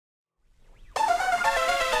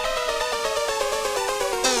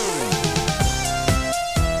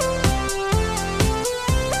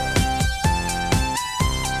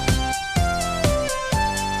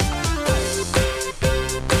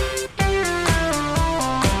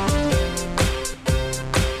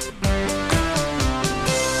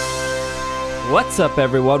What's up,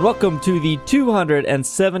 everyone? Welcome to the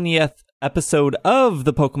 270th episode of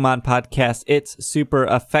the Pokemon Podcast. It's super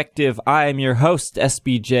effective. I am your host,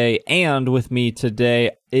 SBJ, and with me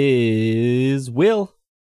today is Will.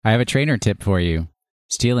 I have a trainer tip for you.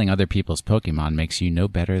 Stealing other people's Pokemon makes you no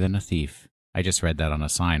better than a thief. I just read that on a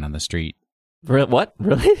sign on the street. What?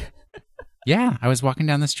 Really? Yeah, I was walking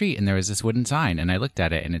down the street and there was this wooden sign and I looked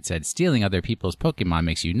at it and it said, stealing other people's Pokemon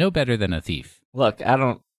makes you no better than a thief. Look, I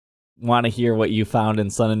don't want to hear what you found in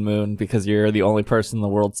Sun and Moon because you're the only person in the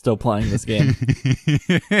world still playing this game.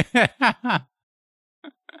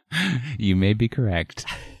 You may be correct.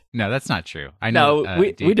 No, that's not true. I know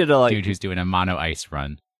we did a dude who's doing a mono ice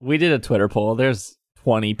run. We did a Twitter poll. There's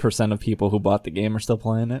 20% of people who bought the game are still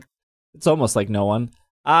playing it. It's almost like no one.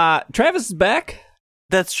 Travis is back.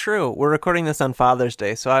 That's true. We're recording this on Father's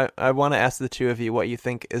Day, so I want to ask the two of you what you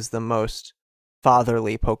think is the most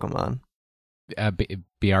fatherly Pokemon.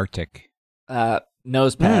 Beartic.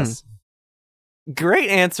 Nosepass. Great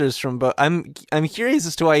answers from both. I'm curious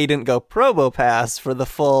as to why you didn't go Probopass for the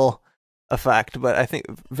full effect, but I think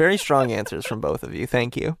very strong answers from both of you.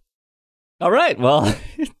 Thank you. All right. Well,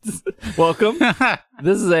 welcome.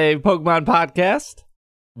 This is a Pokemon podcast.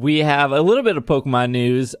 We have a little bit of Pokemon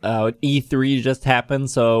news. E3 just happened,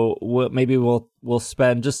 so maybe we'll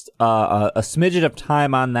spend just a smidgen of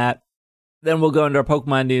time on that. Then we'll go into our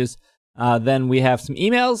Pokemon news. Then we have some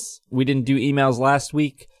emails. We didn't do emails last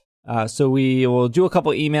week, so we will do a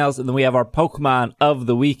couple emails, and then we have our Pokemon of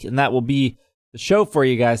the week, and that will be the show for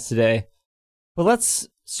you guys today. But let's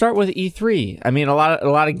start with E3. I mean, a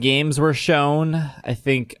lot of games were shown. I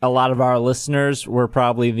think a lot of our listeners were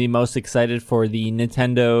probably the most excited for the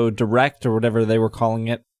Nintendo Direct or whatever they were calling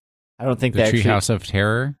it. I don't think the Treehouse of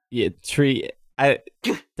Terror. Yeah, I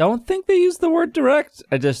don't think they used the word Direct.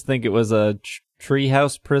 I just think it was a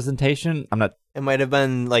Treehouse presentation. I'm not. It might have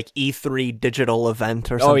been like E3 digital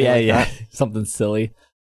event or something. Oh yeah, like yeah, that. something silly.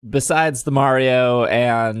 Besides the Mario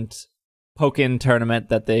and Pokken tournament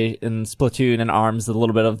that they in Splatoon and ARMS, a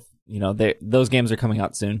little bit of those games are coming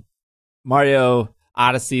out soon. Mario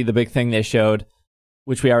Odyssey, the big thing they showed,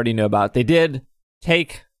 which we already knew about. They did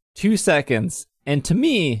take 2 seconds, and to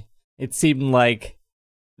me, it seemed like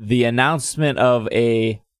the announcement of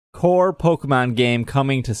a core Pokemon game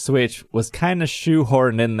coming to Switch was kind of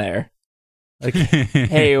shoehorned in there. Like,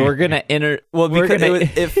 hey, we're gonna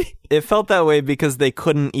it felt that way because they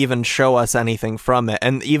couldn't even show us anything from it,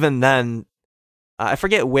 and even then, I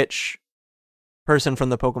forget which person from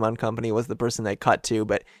the Pokemon Company was the person they cut to,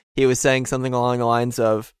 but he was saying something along the lines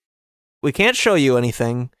of, "We can't show you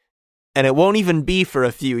anything, and it won't even be for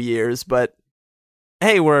a few years, but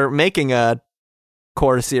hey, we're making a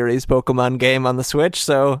core series Pokemon game on the Switch,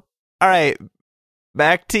 so all right,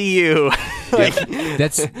 back to you." Like,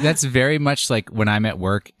 that's very much like when I'm at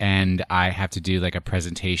work and I have to do like a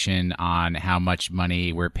presentation on how much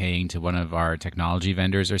money we're paying to one of our technology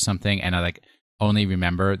vendors or something, and I like only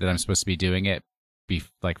remember that I'm supposed to be doing it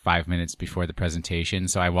like 5 minutes before the presentation.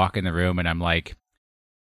 So I walk in the room and I'm like,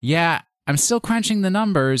 yeah, I'm still crunching the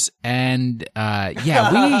numbers, and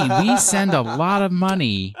we send a lot of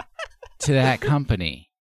money to that company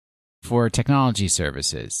for technology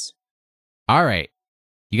services. All right.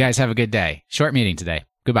 You guys have a good day. Short meeting today.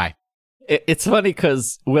 Goodbye. It's funny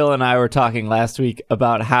because Will and I were talking last week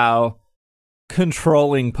about how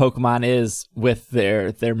controlling Pokemon is with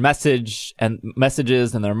their messages and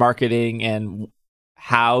their marketing and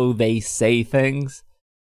how they say things.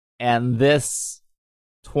 And this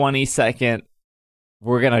 20-second,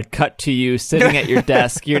 we're going to cut to you sitting at your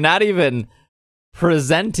desk. You're not even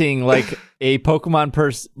presenting like a Pokemon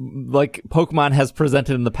like Pokemon has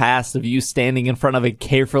presented in the past, of you standing in front of a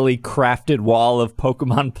carefully crafted wall of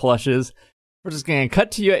Pokemon plushes. We're just going to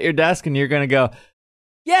cut to you at your desk and you're going to go,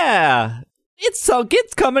 yeah, it's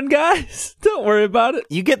coming, guys. Don't worry about it.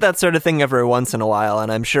 You get that sort of thing every once in a while,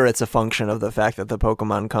 and I'm sure it's a function of the fact that the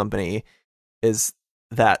Pokemon Company is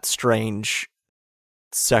that strange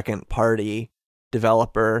second party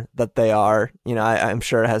developer that they are. I'm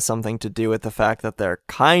sure it has something to do with the fact that they're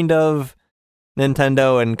kind of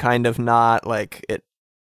Nintendo and kind of not, like it.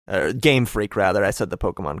 Game Freak, rather. I said the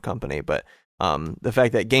Pokemon Company, but the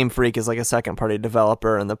fact that Game Freak is like a second party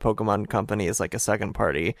developer and the Pokemon Company is like a second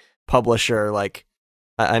party publisher, like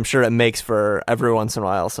I'm sure it makes for every once in a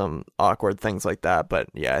while some awkward things like that. But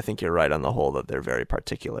yeah, I think you're right on the whole that they're very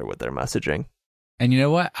particular with their messaging. And you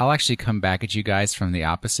know what? I'll actually come back at you guys from the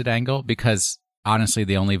opposite angle, because honestly,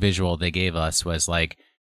 the only visual they gave us was like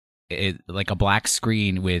a black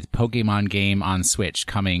screen with Pokemon game on Switch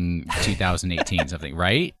coming 2018 something,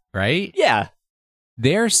 right? Right? Yeah.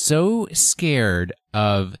 They're so scared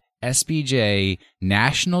of SBJ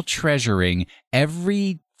national treasuring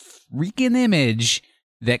every freaking image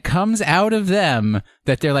that comes out of them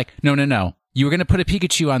that they're like, no. You were going to put a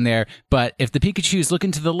Pikachu on there, but if the Pikachu is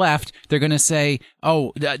looking to the left, they're going to say,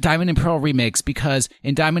 Diamond and Pearl remakes, because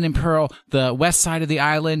in Diamond and Pearl, the west side of the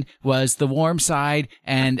island was the warm side,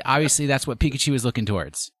 and obviously that's what Pikachu is looking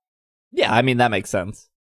towards. Yeah, I mean, that makes sense.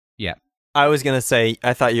 Yeah. I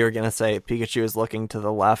thought you were going to say Pikachu is looking to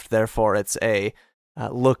the left, therefore it's a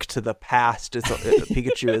look to the past.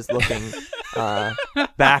 Pikachu is looking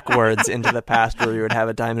backwards into the past, where you would have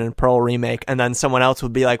a Diamond and Pearl remake, and then someone else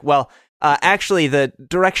would be like, well, actually, the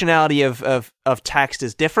directionality of text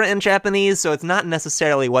is different in Japanese, so it's not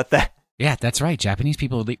necessarily what that... Yeah, that's right. Japanese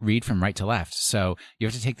people read from right to left, so you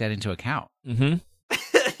have to take that into account. Mm-hmm.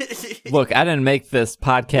 Look, I didn't make this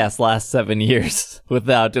podcast last 7 years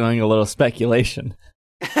without doing a little speculation.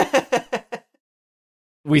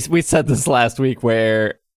 We said this last week,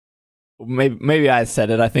 where maybe I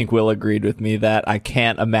said it. I think Will agreed with me that I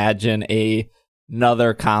can't imagine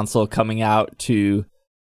another console coming out to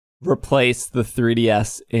replace the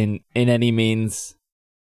 3DS in any means,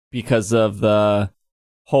 because of the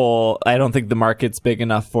whole, I don't think the market's big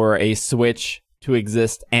enough for a Switch to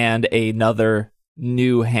exist and another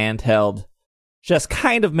new handheld. Just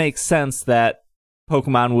kind of makes sense that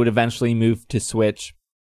Pokemon would eventually move to Switch.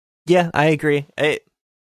 Yeah, I agree.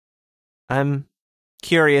 I'm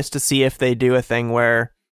curious to see if they do a thing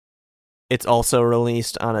where it's also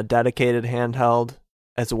released on a dedicated handheld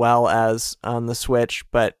as well as on the Switch,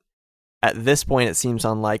 but at this point, it seems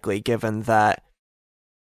unlikely, given that,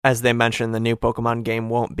 as they mentioned, the new Pokemon game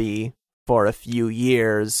won't be for a few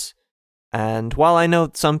years. And while I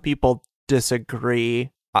know some people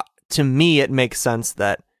disagree, to me, it makes sense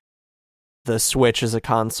that the Switch is a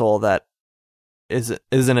console that is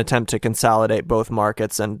an attempt to consolidate both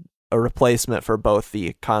markets and a replacement for both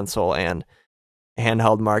the console and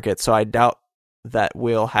handheld market. So I doubt that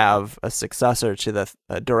we'll have a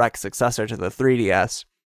direct successor to the 3DS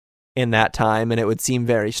in that time, and it would seem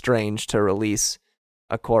very strange to release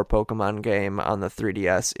a core Pokemon game on the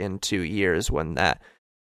 3DS in 2 years when that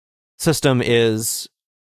system is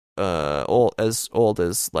old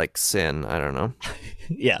as like sin. I don't know.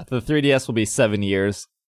 Yeah, the 3DS will be 7 years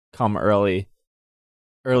come early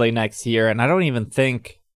next year, and I don't even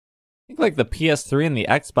think like the PS3 and the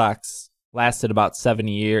Xbox lasted about 7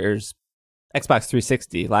 years. Xbox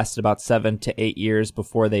 360 lasted about 7 to 8 years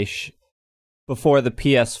before before the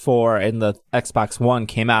PS4 and the Xbox One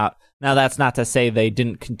came out. Now, that's not to say they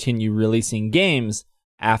didn't continue releasing games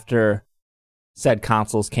after said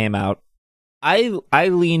consoles came out. I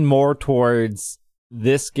lean more towards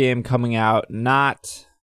this game coming out.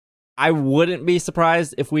 I wouldn't be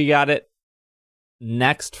surprised if we got it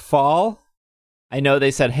next fall. I know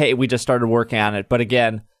they said, hey, we just started working on it. But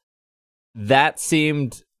again, that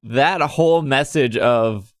whole message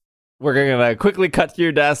of, we're going to quickly cut to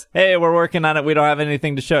your desk, hey, we're working on it, we don't have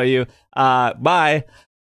anything to show you, bye,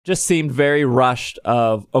 just seemed very rushed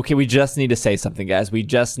of, okay, we just need to say something, guys. We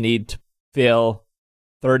just need to fill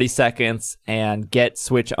 30 seconds and get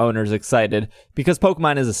Switch owners excited, because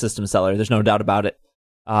Pokemon is a system seller. There's no doubt about it,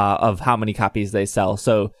 of how many copies they sell.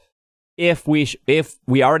 So if we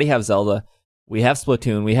already have Zelda, we have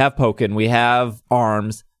Splatoon, we have Pokken, we have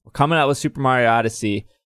ARMS, we're coming out with Super Mario Odyssey,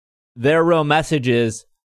 their real message is,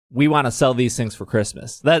 we want to sell these things for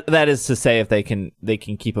Christmas. That is to say, if they can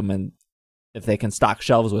keep them in, if they can stock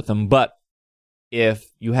shelves with them. But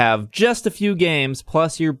if you have just a few games,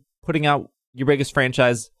 plus you're putting out your biggest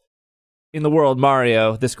franchise in the world,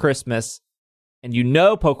 Mario, this Christmas, and you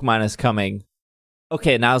know Pokemon is coming,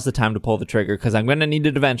 okay, now's the time to pull the trigger, because I'm going to need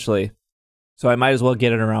it eventually. So I might as well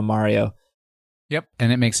get it around Mario. Yep,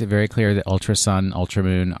 and it makes it very clear that Ultra Sun, Ultra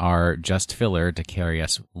Moon are just filler to carry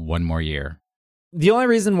us one more year. The only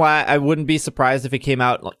reason why I wouldn't be surprised if it came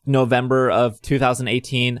out like November of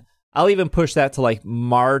 2018, I'll even push that to like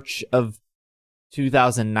March of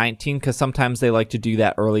 2019, because sometimes they like to do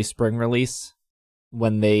that early spring release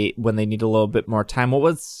when they need a little bit more time.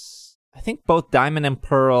 I think both Diamond and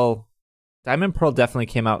Pearl definitely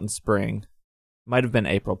came out in spring. Might have been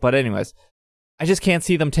April, but anyways, I just can't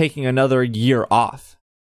see them taking another year off.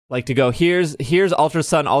 Like to go, here's Ultra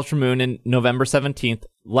Sun, Ultra Moon in November 17th,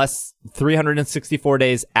 less 364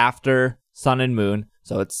 days after Sun and Moon.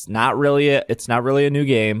 So it's not really a new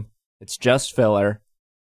game. It's just filler.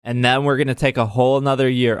 And then we're going to take a whole another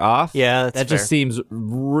year off. Yeah, that's that fair. Just seems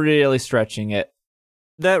really stretching it.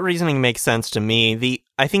 That reasoning makes sense to me.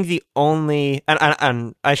 I think the only,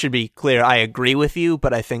 and I should be clear, I agree with you,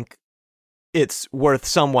 but I think it's worth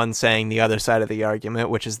someone saying the other side of the argument,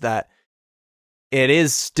 which is that it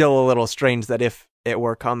is still a little strange that if it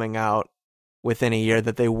were coming out within a year,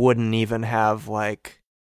 that they wouldn't even have like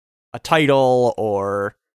a title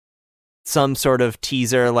or some sort of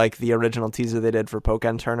teaser like the original teaser they did for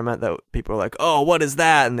Pokken Tournament that people were like, oh, what is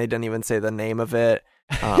that? And they didn't even say the name of it,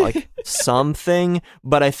 like something.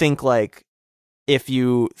 But I think like if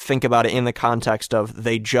you think about it in the context of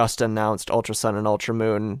they just announced Ultra Sun and Ultra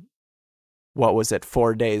Moon, what was it,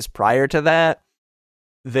 4 days prior to that,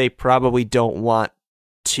 they probably don't want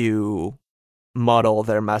to muddle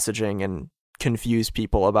their messaging and confuse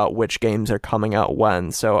people about which games are coming out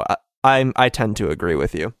when. So I tend to agree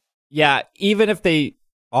with you. Yeah, even if they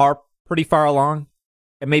are pretty far along,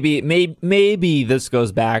 and maybe this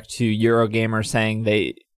goes back to Eurogamer saying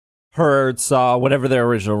they saw whatever their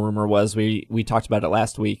original rumor was. We talked about it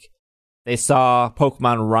last week. They saw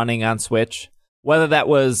Pokemon running on Switch, whether that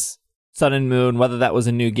was Sun and Moon, whether that was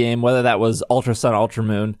a new game, whether that was Ultra Sun, Ultra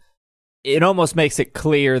Moon. It almost makes it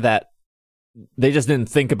clear that they just didn't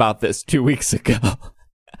think about this 2 weeks ago.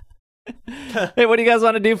 Hey, what do you guys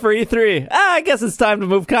want to do for E3? I guess it's time to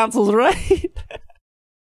move consoles, right?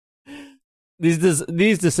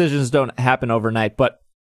 These decisions don't happen overnight, but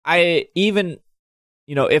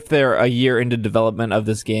if they're a year into development of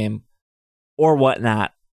this game or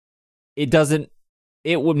whatnot,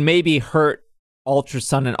 it would maybe hurt Ultra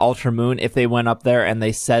Sun and Ultra Moon if they went up there and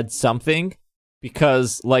they said something,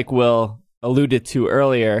 because like Will alluded to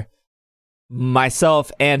earlier,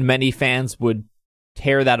 myself and many fans would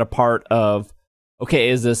tear that apart of, okay,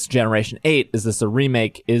 is this Generation 8? Is this a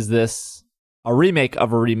remake? Is this a remake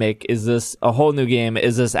of a remake? Is this a whole new game?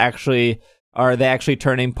 Are they actually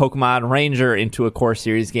turning Pokemon Ranger into a core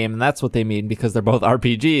series game? And that's what they mean, because they're both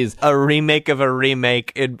RPGs. A remake of a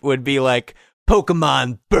remake, it would be like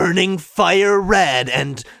Pokemon Burning Fire Red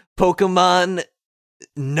and Pokemon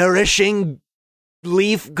Nourishing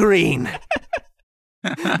Leaf Green.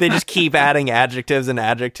 They just keep adding adjectives and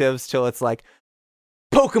adjectives till it's like,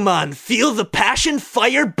 Pokemon Feel the Passion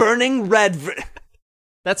Fire Burning Red.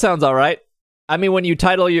 That sounds all right. I mean, when you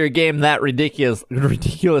title your game that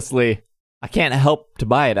ridiculously, I can't help to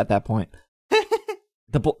buy it at that point.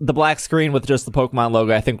 The black screen with just the Pokemon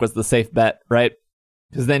logo, I think, was the safe bet, right?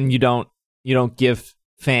 Because then you don't give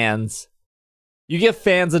fans... You give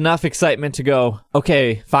fans enough excitement to go,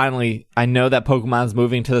 okay, finally, I know that Pokemon's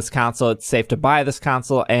moving to this console. It's safe to buy this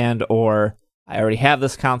console, or I already have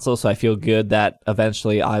this console, so I feel good that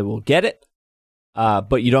eventually I will get it.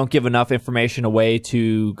 But you don't give enough information away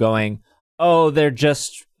to going, oh, they're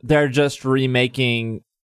just remaking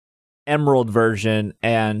Emerald version,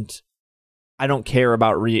 and I don't care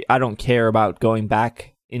about going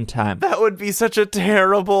back in time. That would be such a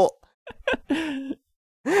terrible.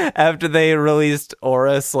 After they released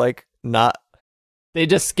Oris, they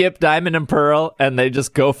just skip Diamond and Pearl and they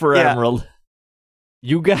just go for Emerald.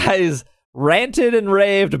 You guys ranted and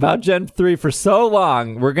raved about Gen 3 for so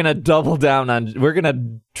long. We're gonna triple down on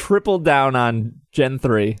Gen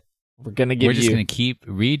 3. We're just gonna keep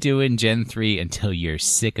redoing Gen 3 until you're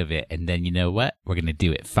sick of it, and then you know what? We're gonna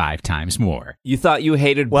do it 5 times more. You thought you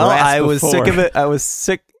hated Brass before. Was sick of it. I was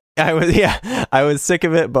sick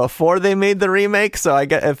of it before they made the remake, so I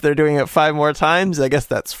guess if they're doing it 5 more times, I guess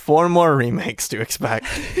that's 4 more remakes to expect.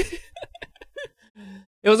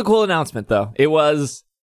 It was a cool announcement, though. It was...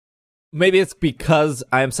 Maybe it's because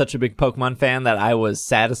I'm such a big Pokemon fan that I was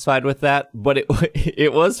satisfied with that, but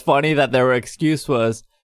it was funny that their excuse was,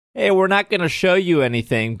 hey, we're not going to show you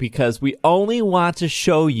anything because we only want to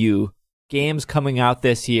show you games coming out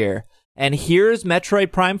this year. And here's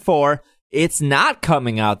Metroid Prime 4. It's not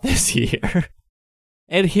coming out this year.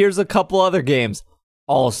 And here's a couple other games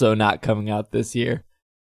also not coming out this year.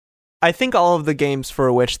 I think all of the games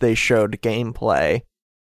for which they showed gameplay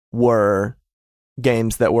were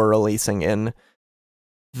games that were releasing in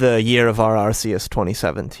the year of our Arceus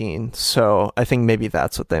 2017. So I think maybe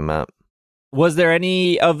that's what they meant. Was there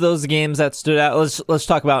any of those games that stood out? Let's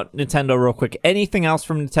talk about Nintendo real quick. Anything else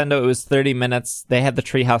from Nintendo? It was 30 minutes. They had the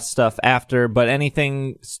Treehouse stuff after, but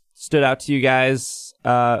anything stood out to you guys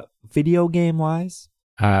video game wise?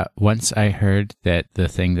 Once I heard that the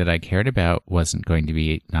thing that I cared about wasn't going to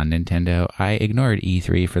be on Nintendo, I ignored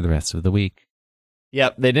E3 for the rest of the week.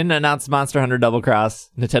 Yep, they didn't announce Monster Hunter Double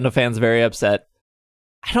Cross. Nintendo fans very upset.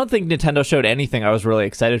 I don't think Nintendo showed anything I was really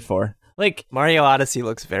excited for. Like, Mario Odyssey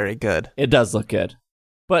looks very good. It does look good.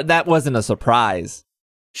 But that wasn't a surprise.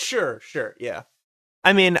 Sure, yeah.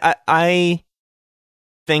 I mean, I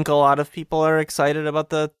think a lot of people are excited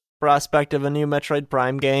about the prospect of a new Metroid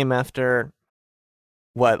Prime game after,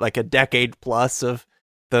 like a decade plus of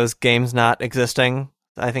those games not existing.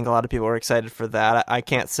 I think a lot of people are excited for that. I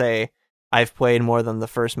can't say I've played more than the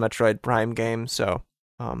first Metroid Prime game, so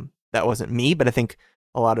that wasn't me, but I think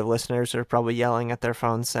a lot of listeners are probably yelling at their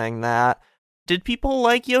phones saying that. Did people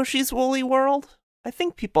like Yoshi's Woolly World? I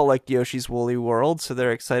think people liked Yoshi's Woolly World, so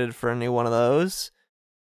they're excited for a new one of those.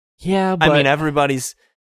 Yeah, but I mean, everybody's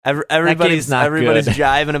not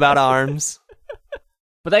jiving about ARMS.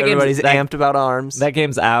 But everybody's amped about ARMS. That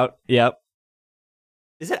game's out. Yep.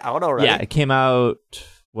 Is it out already? Yeah, it came out.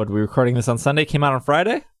 What, are we recording this on Sunday? It came out on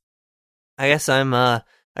Friday. I guess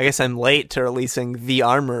I'm late to releasing The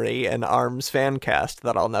Armory, an ARMS fan cast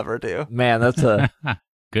that I'll never do. Man, that's a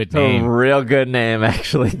good name. A real good name,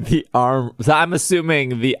 actually. The ARM. So I'm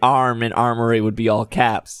assuming the ARM in Armory would be all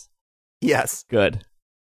caps. Yes. Good.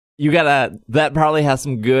 That probably has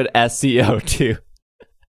some good SEO too.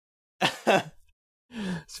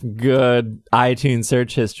 Some good iTunes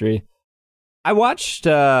search history. I watched,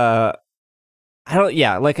 I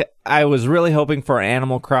was really hoping for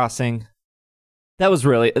Animal Crossing. That was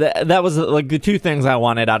like the two things I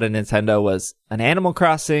wanted out of Nintendo was an Animal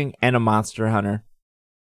Crossing and a Monster Hunter.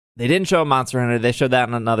 They didn't show a Monster Hunter. They showed that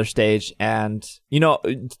on another stage. And,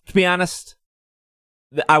 to be honest,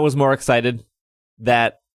 I was more excited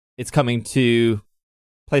that it's coming to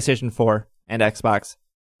PlayStation 4 and Xbox.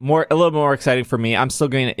 A little more exciting for me. I'm still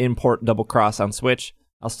going to import Double Cross on Switch.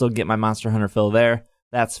 I'll still get my Monster Hunter fill there.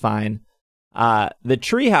 That's fine. The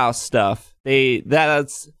Treehouse stuff,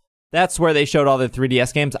 that's where they showed all the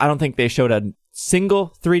 3DS games. I don't think they showed a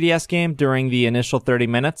single 3DS game during the initial 30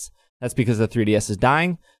 minutes. That's because the 3DS is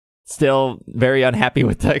dying. Still very unhappy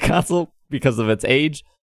with that console because of its age.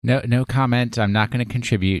 No comment. I'm not going to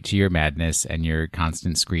contribute to your madness and your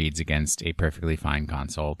constant screeds against a perfectly fine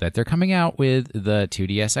console that they're coming out with the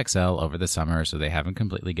 2DS XL over the summer, so they haven't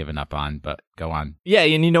completely given up on, but go on. Yeah,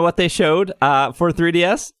 and you know what they showed for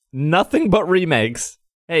 3DS? Nothing but remakes.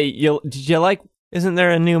 Hey, did you like... Isn't there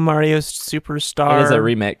a new Mario Superstar It is a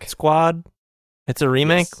remake. Squad? It's a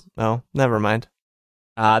remake? Yes. Oh, never mind.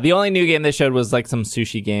 The only new game they showed was like some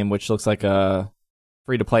sushi game, which looks like a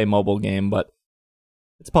free-to-play mobile game, but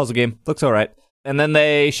it's a puzzle game. Looks all right. And then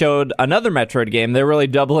they showed another Metroid game. They're really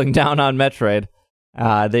doubling down on Metroid.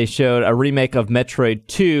 They showed a remake of Metroid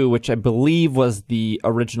 2, which I believe was the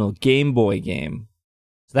original Game Boy game.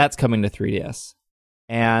 So that's coming to 3DS.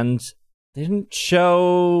 And they didn't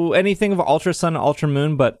show anything of Ultra Sun, Ultra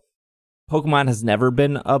Moon, but Pokemon has never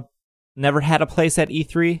had a place at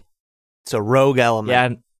E3. It's a rogue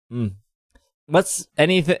element. Yeah. What's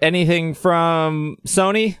anything from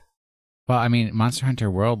Sony? Well, I mean, Monster Hunter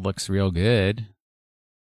World looks real good.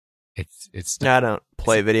 I don't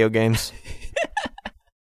play video games.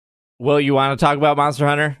 Will you want to talk about Monster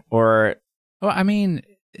Hunter or? Well, I mean,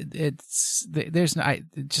 there's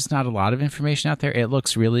just not a lot of information out there. It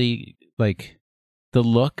looks really like the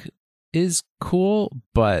look is cool,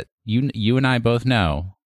 but you and I both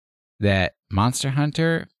know that Monster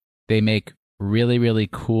Hunter, they make really, really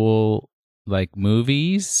cool like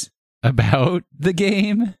movies about the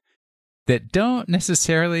game that don't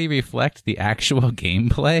necessarily reflect the actual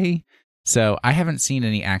gameplay. So I haven't seen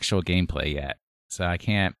any actual gameplay yet. So I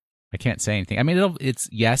can't say anything. I mean, it's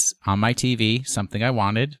yes, on my TV, something I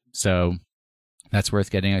wanted. So that's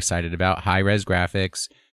worth getting excited about. High-res graphics,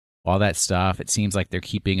 all that stuff. It seems like they're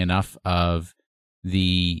keeping enough of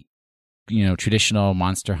the, traditional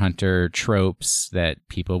Monster Hunter tropes that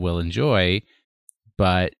people will enjoy.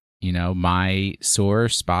 But, my sore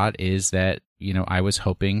spot is that, I was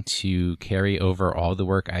hoping to carry over all the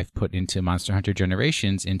work I've put into Monster Hunter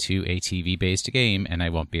Generations into a TV-based game, and I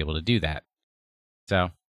won't be able to do that.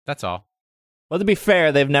 So, that's all. Well, to be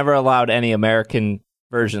fair, they've never allowed any American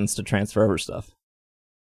versions to transfer over stuff.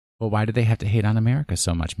 Well, why do they have to hate on America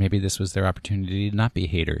so much? Maybe this was their opportunity to not be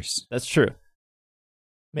haters. That's true.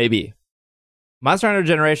 Maybe. Monster Hunter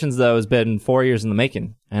Generations, though, has been 4 years in the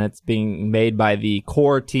making, and it's being made by the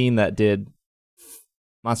core team that did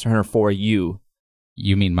Monster Hunter 4U.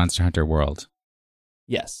 You mean Monster Hunter World?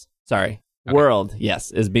 Yes. Sorry. Okay. World, yes,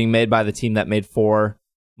 is being made by the team that made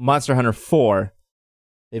Monster Hunter 4.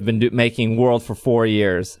 They've been making World for 4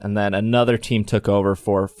 years, and then another team took over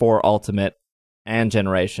for 4 Ultimate and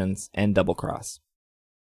Generations and Double Cross.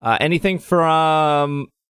 Anything from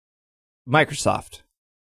Microsoft?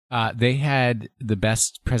 They had the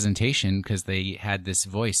best presentation because they had this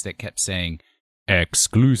voice that kept saying,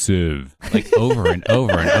 exclusive, like over and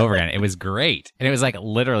over and over again. It was great. And it was like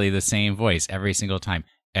literally the same voice every single time.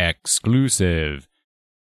 Exclusive.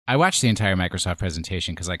 I watched the entire Microsoft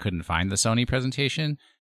presentation because I couldn't find the Sony presentation.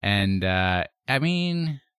 And, I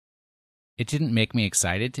mean, it didn't make me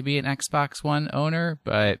excited to be an Xbox One owner,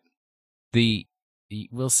 but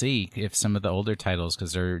we'll see if some of the older titles,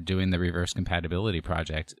 because they're doing the reverse compatibility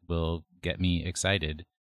project, will get me excited.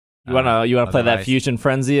 You wanna play that Fusion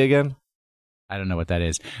Frenzy again? I don't know what that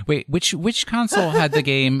is. Wait, which console had the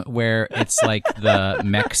game where it's like the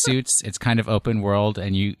mech suits? It's kind of open world,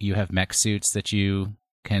 and you have mech suits that you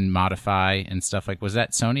can modify and stuff. Like, was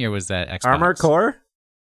that Sony or was that Xbox? Armored Core?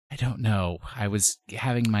 I don't know. I was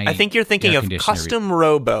having my. I think you're thinking of Custom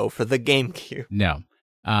Robo for the GameCube. No,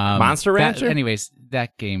 Monster Rancher. Anyways,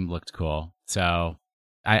 that game looked cool. So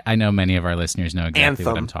I know many of our listeners know exactly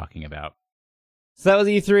what I'm talking about. So that was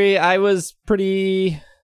E3. I was pretty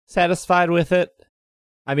satisfied with it.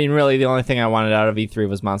 I mean, really, the only thing I wanted out of E3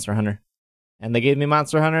 was Monster Hunter. And they gave me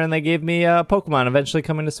Monster Hunter, and they gave me Pokemon eventually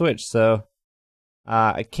coming to Switch. So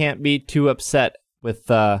I can't be too upset with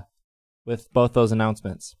both those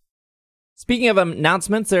announcements. Speaking of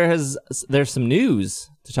announcements, there's some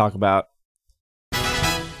news to talk about.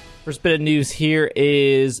 First bit of news here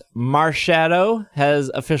is Marshadow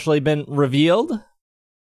has officially been revealed.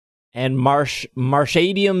 And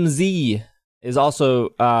Marshadium Z is also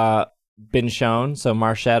been shown, so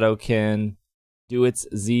Marshadow can do its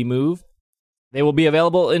Z move. They will be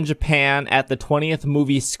available in Japan at the 20th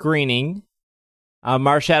movie screening.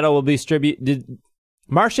 Marshadow will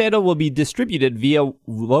be distributed via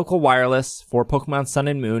local wireless for Pokemon Sun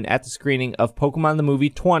and Moon at the screening of Pokemon the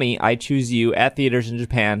Movie 20, I Choose You, at theaters in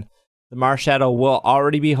Japan. The Marshadow will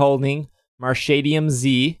already be holding Marshadium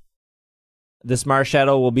Z. This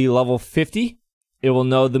Marshadow will be level 50. It will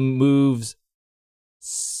know the moves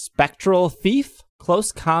Spectral Thief,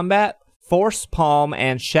 Close Combat, Force Palm,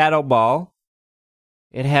 and Shadow Ball.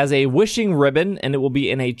 It has a Wishing Ribbon, and it will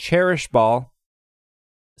be in a Cherish Ball.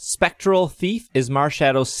 Spectral Thief is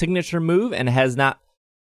Marshadow's signature move and has not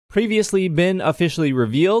previously been officially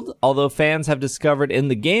revealed, although fans have discovered in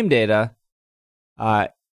the game data,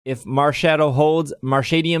 if Marshadow holds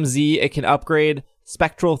Marshadium Z, it can upgrade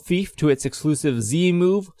Spectral Thief to its exclusive Z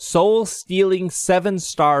move, Soul Stealing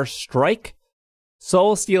 7-Star Strike.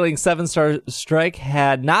 Soul Stealing 7-Star Strike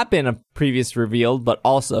had not been previously revealed, but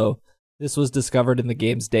also this was discovered in the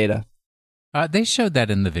game's data. They showed that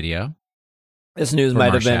in the video. This news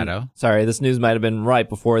might have been. Sorry, this news might have been right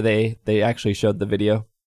before they actually showed the video.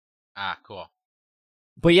 Ah, cool.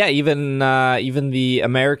 But yeah, even the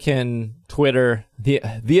American Twitter,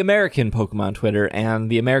 the American Pokemon Twitter,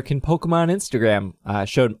 and the American Pokemon Instagram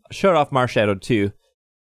showed off Marshadow too,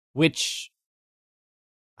 which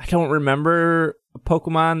I don't remember a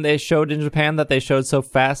Pokemon they showed in Japan that they showed so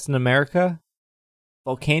fast in America.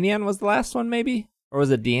 Volcanion was the last one, maybe, or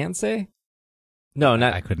was it Diancie? No,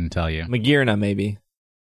 not. I couldn't tell you. Magearna, maybe.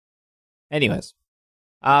 Anyways,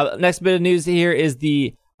 next bit of news here is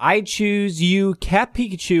the I Choose You Cat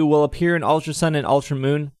Pikachu will appear in Ultra Sun and Ultra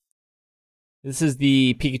Moon. This is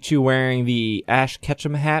the Pikachu wearing the Ash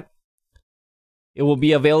Ketchum hat. It will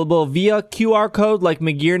be available via QR code like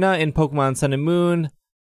Magearna in Pokemon Sun and Moon.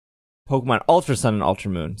 Pokemon Ultra Sun and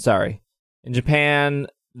Ultra Moon, sorry. In Japan,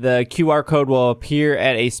 the QR code will appear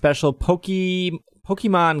at a special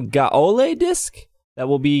Pokemon Gaole disc that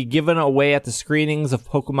will be given away at the screenings of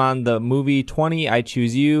Pokemon the Movie 20, I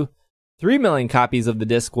Choose You. 3 million copies of the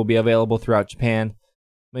disc will be available throughout Japan.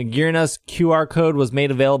 Magearna's QR code was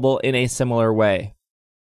made available in a similar way.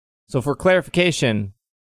 So for clarification,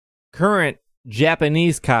 current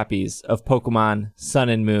Japanese copies of Pokemon Sun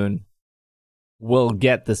and Moon will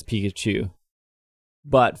get this Pikachu.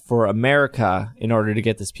 But for America, in order to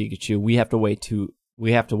get this Pikachu, we have to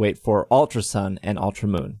wait for Ultra Sun and Ultra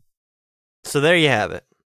Moon. So there you have it.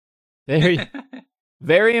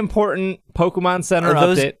 Very important Pokemon Center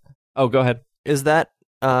update. Oh, go ahead. Is that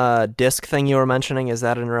disc thing you were mentioning, is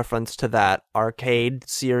that in reference to that arcade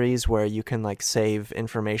series where you can like save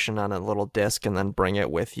information on a little disc and then bring it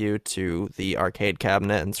with you to the arcade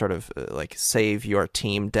cabinet and sort of like save your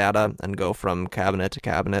team data and go from cabinet to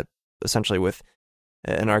cabinet, essentially with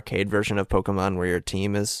an arcade version of Pokemon where your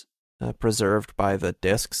team is preserved by the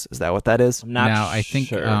discs? Is that what that is? Now, I think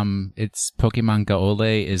it's Pokemon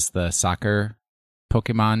Gaole is the soccer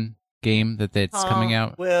Pokemon game that's coming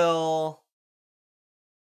out. Will.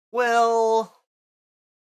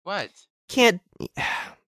 What? Can't.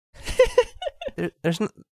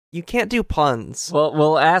 You can't do puns. Well,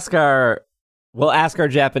 we'll ask our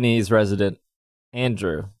Japanese resident,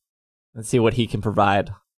 Andrew. Let's see what he can provide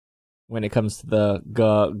when it comes to the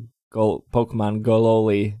Pokemon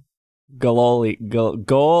Gaole.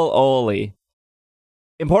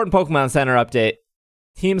 Important Pokemon Center update.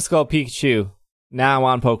 Team Skull Pikachu now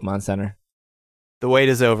on Pokemon Center. The wait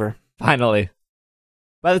is over. Finally.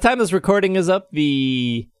 By the time this recording is up,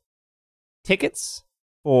 the tickets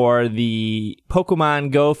for the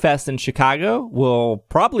Pokemon Go Fest in Chicago will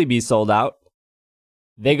probably be sold out.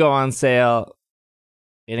 They go on sale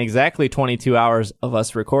in exactly 22 hours of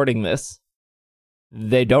us recording this.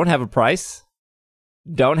 They don't have a price,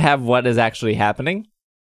 don't have what is actually happening,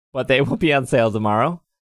 but they will be on sale tomorrow.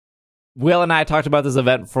 Will and I talked about this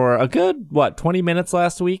event for a good, 20 minutes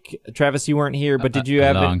last week? Travis, you weren't here, but did you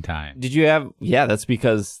have... A long time. Did you have... Yeah, that's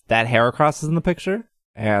because that Heracross is in the picture,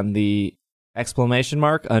 and the exclamation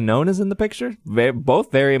mark unknown is in the picture.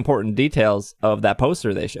 Both very important details of that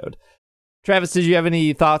poster they showed. Travis, did you have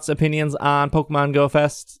any thoughts, opinions on Pokemon Go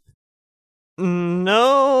Fest?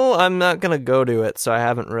 No, I'm not going to go to it, so I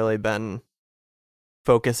haven't really been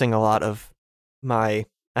focusing a lot of my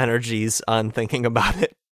energies on thinking about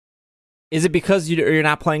it. Is it because you're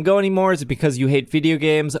not playing Go anymore? Is it because you hate video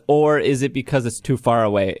games? Or is it because it's too far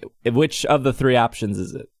away? Which of the three options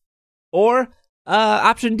is it? Or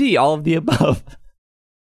option D, all of the above?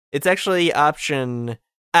 It's actually option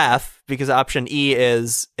F, because option E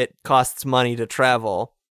is it costs money to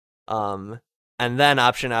travel. And then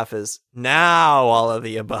option F is now all of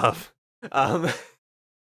the above.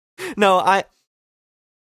 No,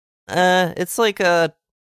 it's like a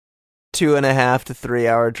 2.5 to 3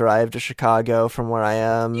 hour drive to Chicago from where I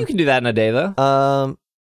am. You can do that in a day, though.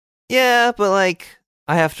 Yeah, but like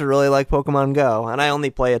I have to really like Pokemon Go, and I only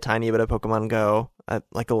play a tiny bit of Pokemon Go,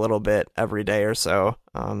 like a little bit every day or so.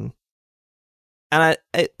 And I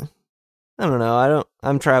don't know.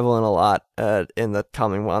 I'm traveling a lot in the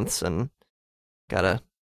coming months, and gotta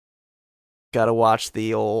watch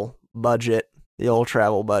the old budget, the old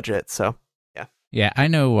travel budget. So yeah, I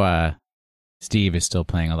know. Steve is still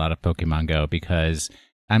playing a lot of Pokemon Go because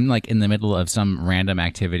I'm like in the middle of some random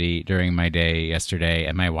activity during my day yesterday,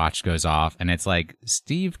 and my watch goes off, and it's like,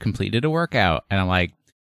 Steve completed a workout, and I'm like,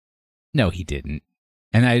 no, he didn't.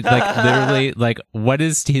 And I like literally like, what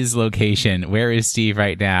is his location? Where is Steve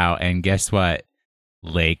right now? And guess what?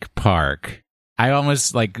 Lake Park. I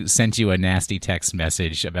almost like sent you a nasty text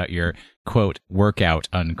message about your quote workout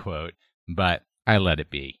unquote, but I let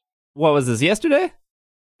it be. What was this, yesterday?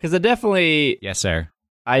 Because it definitely... Yes, sir.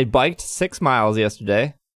 I biked 6 miles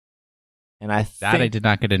yesterday, and I did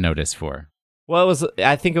not get a notice for. Well,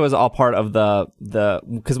 I think it was all part of the...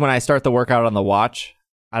 Because when I start the workout on the watch,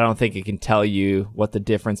 I don't think it can tell you what the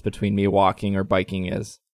difference between me walking or biking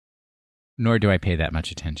is. Nor do I pay that much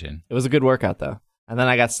attention. It was a good workout, though. And then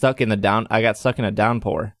I got stuck in a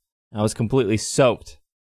downpour. I was completely soaked.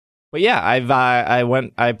 But yeah,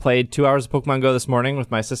 I played 2 hours of Pokemon Go this morning with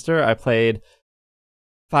my sister. I played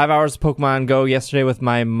 5 hours of Pokemon Go yesterday with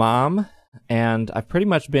my mom, and I've pretty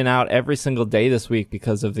much been out every single day this week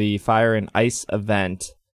because of the Fire and Ice event,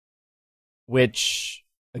 which,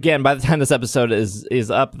 again, by the time this episode is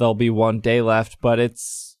up, there'll be 1 day left, but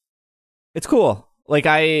it's cool. Like,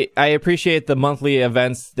 I appreciate the monthly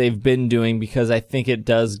events they've been doing because I think it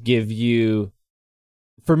does give you,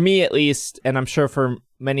 for me at least, and I'm sure for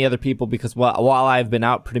many other people, because while I've been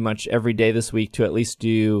out pretty much every day this week to at least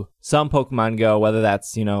do some Pokemon Go, whether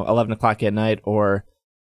that's 11 o'clock at night or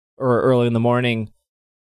early in the morning,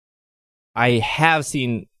 I have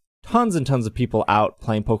seen tons and tons of people out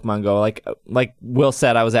playing Pokemon Go. Like Will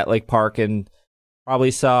said, I was at Lake Park and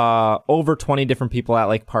probably saw over 20 different people at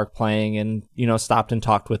Lake Park playing, and stopped and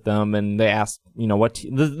talked with them, and they asked what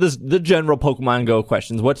the general Pokemon Go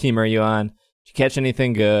questions. What team are you on? Did you catch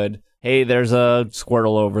anything good? Hey, there's a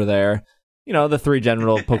Squirtle over there. The 3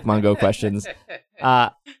 general Pokemon Go questions.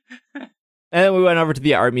 And then we went over to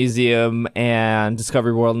the art museum and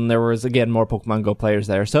Discovery World, and there was, again, more Pokemon Go players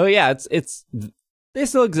there. So yeah, they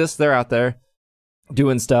still exist. They're out there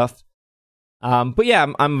doing stuff. But yeah,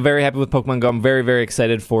 I'm very happy with Pokemon Go. I'm very, very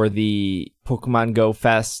excited for the Pokemon Go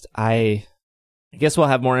Fest. I guess we'll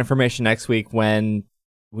have more information next week when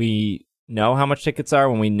we know how much tickets are,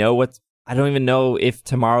 when we know I don't even know if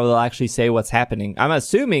tomorrow they'll actually say what's happening. I'm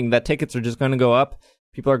assuming that tickets are just going to go up.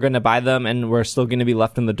 People are going to buy them, and we're still going to be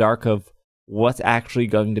left in the dark of what's actually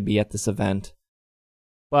going to be at this event.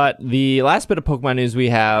 But the last bit of Pokemon news we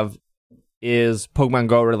have is Pokemon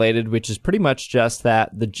Go related, which is pretty much just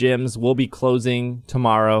that the gyms will be closing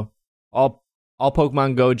tomorrow. All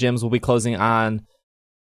Pokemon Go gyms will be closing on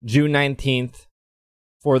June 19th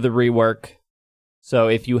for the rework. So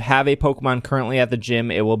if you have a Pokemon currently at the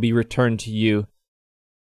gym, it will be returned to you.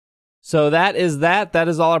 So that is that. That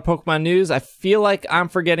is all our Pokemon news. I feel like I'm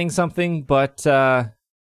forgetting something, but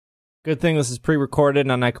good thing this is pre-recorded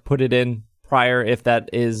and I could put it in prior if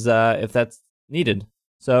that's needed.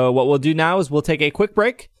 So what we'll do now is we'll take a quick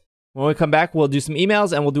break. When we come back, we'll do some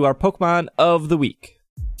emails and we'll do our Pokemon of the week.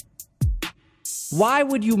 Why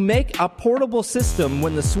would you make a portable system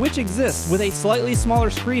when the Switch exists with a slightly smaller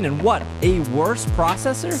screen and what, a worse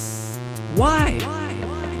processor? Why?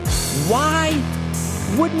 Why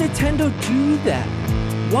would Nintendo do that?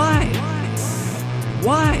 Why?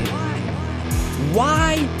 Why?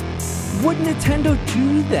 Why would Nintendo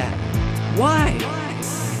do that? Why?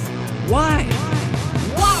 Why?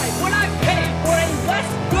 Why would I pay for a less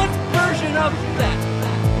good version of that?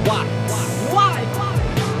 Why? Why?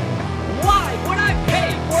 Why would I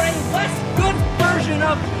pay for a less good version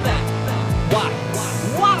of that? Why?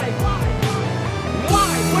 Why?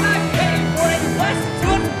 Why would I pay for a less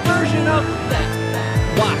good version of that?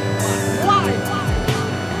 Why? Why?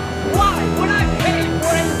 Why would I pay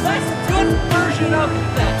for a less good version of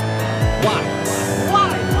that? Why?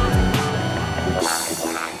 Why?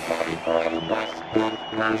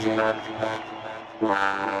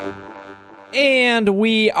 And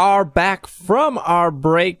we are back from our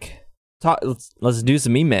break. Let's do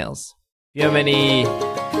some emails. If you have any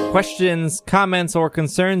questions, comments, or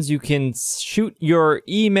concerns, you can shoot your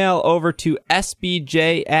email over to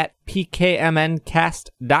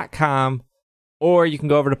sbj@pkmncast.com, or you can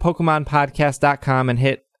go over to pokemonpodcast.com and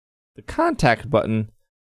hit the contact button.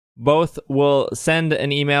 Both will send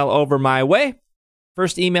an email over my way.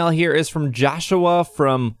 First email here is from Joshua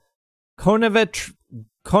from Coventry,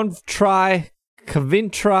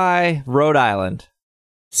 Rhode Island.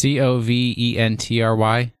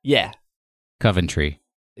 Coventry. Yeah. Coventry.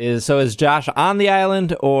 Is Josh on the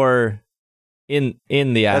island or in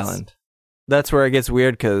the island? That's where it gets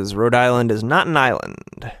weird, because Rhode Island is not an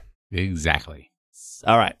island. Exactly.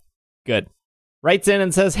 All right. Good. Writes in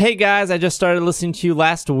and says, "Hey guys, I just started listening to you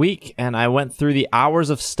last week and I went through the hours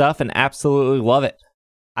of stuff and absolutely love it.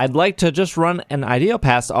 I'd like to just run an idea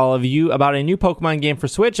past all of you about a new Pokemon game for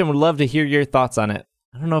Switch and would love to hear your thoughts on it."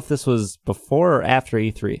 I don't know if this was before or after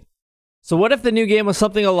E3. So what if the new game was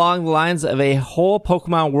something along the lines of a whole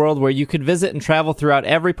Pokemon world where you could visit and travel throughout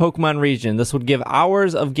every Pokemon region? This would give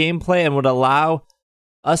hours of gameplay and would allow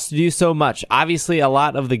us to do so much. Obviously, a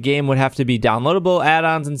lot of the game would have to be downloadable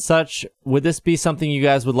add-ons and such. Would this be something you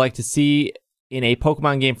guys would like to see in a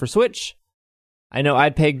Pokemon game for Switch? I know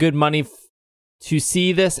I'd pay good money to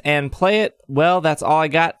see this and play it. Well, that's all I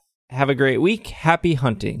got. Have a great week. Happy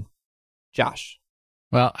hunting. Josh.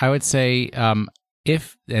 Well, I would say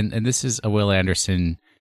if, and this is a Will Anderson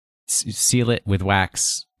seal it with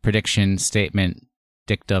wax prediction, statement,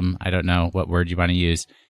 dictum, I don't know what word you want to use.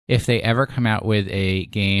 If they ever come out with a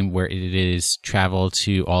game where it is travel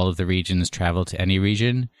to all of the regions, travel to any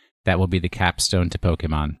region, that will be the capstone to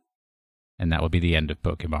Pokemon. And that will be the end of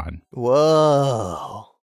Pokemon. Whoa.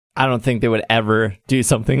 I don't think they would ever do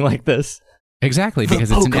something like this. Exactly,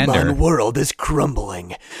 because it's an ender. The Pokemon world is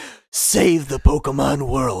crumbling. Save the Pokemon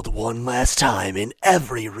world one last time in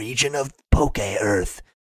every region of Poke-Earth.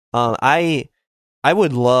 I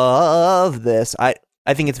would love this. I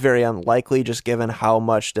think it's very unlikely, just given how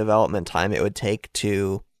much development time it would take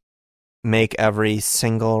to make every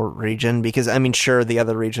single region. Because, I mean, sure, the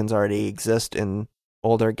other regions already exist in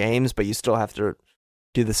older games, but you still have to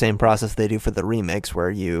do the same process they do for the remakes, where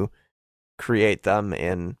you create them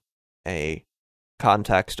in a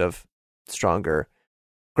context of stronger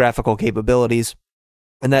graphical capabilities,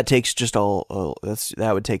 and that takes just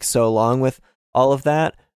that would take so long with all of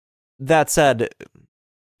that. That said,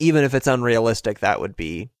 even if it's unrealistic, that would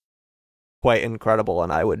be quite incredible,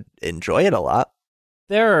 and I would enjoy it a lot.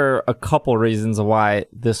 There are a couple reasons why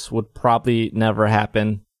this would probably never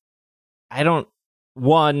happen.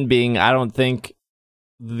 One being, I don't think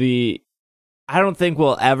we'll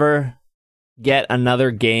ever get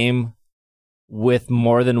another game with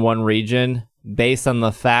more than one region, based on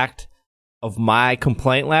the fact of my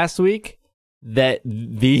complaint last week that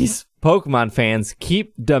these Pokemon fans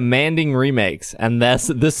keep demanding remakes, and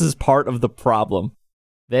this is part of the problem.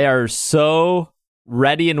 They are so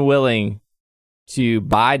ready and willing to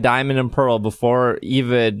buy Diamond and Pearl before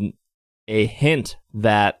even a hint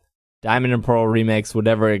that Diamond and Pearl remakes would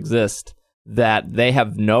ever exist, that they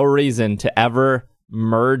have no reason to ever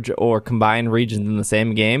merge or combine regions in the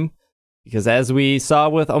same game. Because as we saw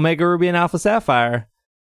with Omega Ruby and Alpha Sapphire,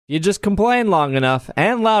 you just complain long enough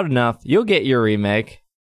and loud enough, you'll get your remake,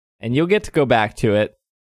 and you'll get to go back to it.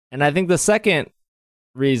 And I think the second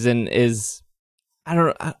reason is,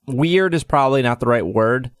 weird is probably not the right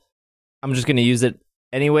word. I'm just going to use it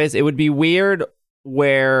anyways. It would be weird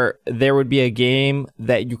where there would be a game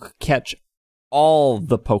that you could catch all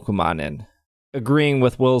the Pokemon in. Agreeing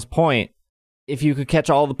with Will's point, if you could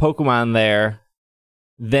catch all the Pokemon there,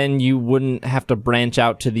 then you wouldn't have to branch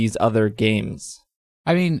out to these other games.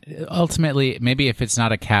 I mean, ultimately, maybe if it's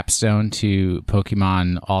not a capstone to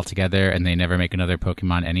Pokemon altogether and they never make another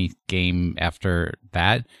Pokemon any game after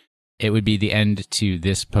that, it would be the end to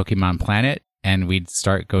this Pokemon planet, and we'd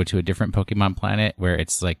go to a different Pokemon planet where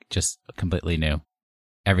it's like just completely new.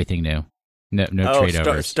 Everything new. No trade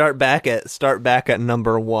overs. Start back at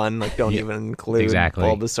number 1. Like, don't even include exactly.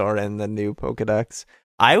 Bulbasaur in the new Pokedex.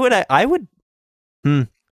 I would.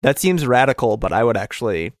 That seems radical, but I would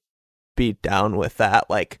actually be down with that.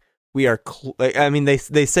 Like, we are. They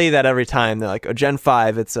say that every time. They're like, Gen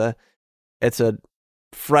 5. It's a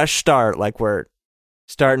fresh start. Like, we're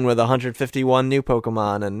starting with 151 new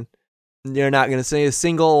Pokemon, and you're not going to see a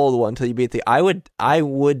single old one until you beat the. I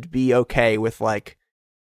would be okay with, like,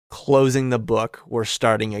 closing the book. We're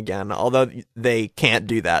starting again. Although they can't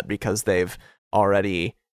do that because they've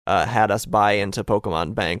already had us buy into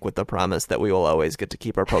Pokemon Bank with the promise that we will always get to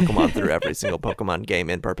keep our Pokemon through every single Pokemon game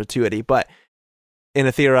in perpetuity. But in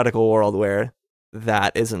a theoretical world where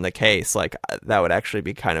that isn't the case, like, that would actually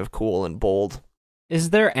be kind of cool and bold. Is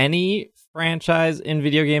there any franchise in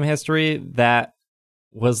video game history that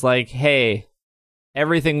was like, hey,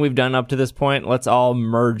 everything we've done up to this point, let's all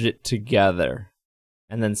merge it together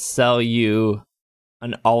and then sell you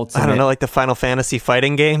an ultimate? I don't know, like the Final Fantasy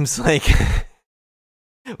fighting games, like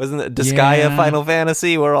wasn't it Disgaea Final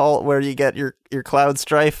Fantasy where you get your Cloud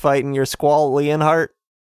Strife fighting your Squall Leonhart?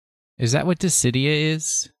 Is that what Dissidia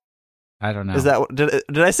is? I don't know. Is that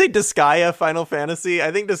did I say Disgaea Final Fantasy?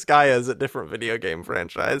 I think Disgaea is a different video game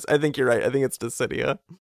franchise. I think you're right. I think it's Dissidia.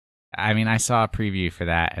 I mean, I saw a preview for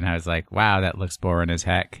that and I was like, wow, that looks boring as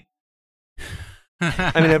heck.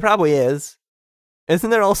 I mean, it probably is.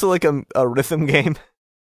 Isn't there also like a rhythm game?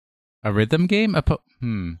 A rhythm game?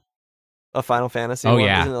 A Final Fantasy Oh, one?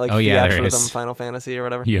 yeah. Isn't it like Oh, yeah, Fiat there Rhythm is. Final Fantasy or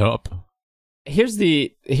whatever? Yup. Here's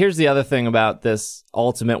the other thing about this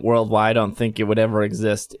ultimate world why I don't think it would ever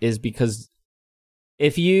exist is because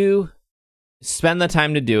if you spend the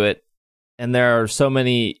time to do it, and there are so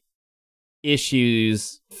many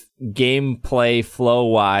issues gameplay flow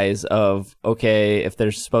wise of, okay, if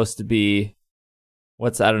there's supposed to be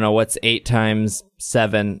what's 8 times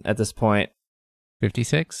 7 at this point?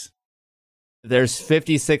 56? There's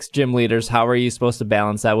 56 gym leaders. How are you supposed to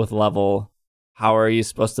balance that with level? How are you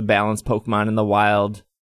supposed to balance Pokemon in the wild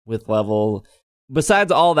with level?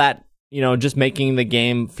 Besides all that, just making the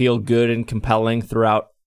game feel good and compelling throughout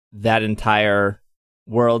that entire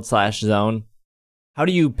world/zone. How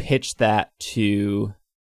do you pitch that to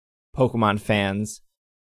Pokemon fans?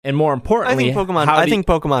 And more importantly, I think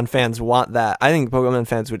Pokemon fans want that. I think Pokemon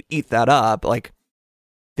fans would eat that up. Like,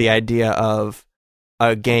 the idea of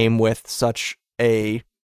a game with such a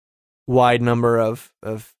wide number of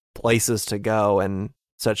places to go and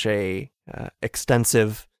such a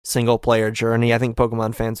extensive single player journey. I think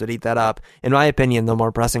Pokemon fans would eat that up. In my opinion, the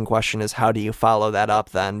more pressing question is, how do you follow that up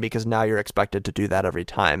then? Because now you're expected to do that every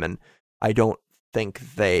time, and I don't think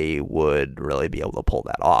they would really be able to pull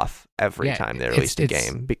that off every time they released a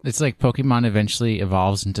game. It's like Pokemon eventually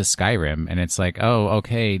evolves into Skyrim, and it's like, oh,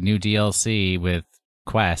 okay, new DLC with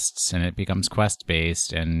quests, and it becomes quest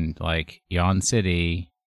based, and like Yawn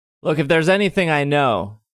City. Look, if there's anything I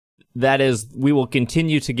know, that is we will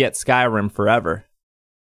continue to get Skyrim forever.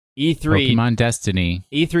 E3 Pokemon Destiny.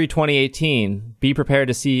 E3 2018, be prepared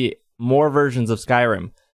to see more versions of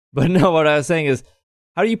Skyrim. But no, what I was saying is,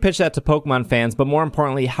 how do you pitch that to Pokemon fans? But more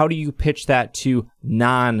importantly, how do you pitch that to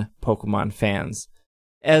non-Pokemon fans?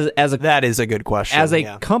 That is a good question. As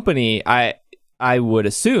a company, I would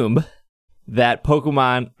assume that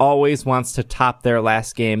Pokemon always wants to top their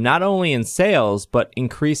last game, not only in sales, but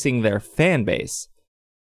increasing their fan base.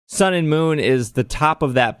 Sun and Moon is the top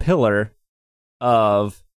of that pillar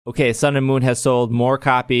of, okay, Sun and Moon has sold more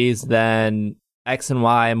copies than X and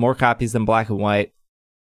Y, more copies than Black and White,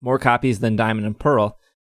 more copies than Diamond and Pearl.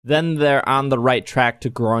 Then they're on the right track to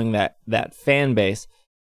growing that fan base.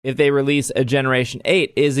 If they release a Generation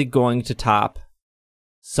 8, is it going to top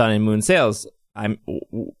Sun and Moon sales?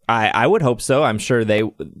 I would hope so. I'm sure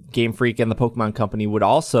Game Freak and the Pokemon Company would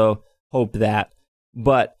also hope that.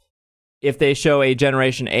 But if they show a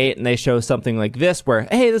Generation 8 and they show something like this where,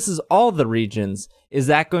 hey, this is all the regions, is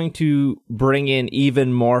that going to bring in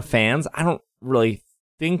even more fans? I don't really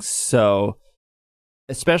think so.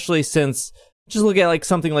 Especially since, just look at like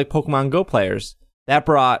something like Pokemon Go players. That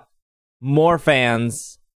brought more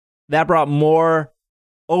fans. That brought more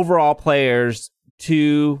overall players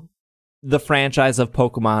to the franchise of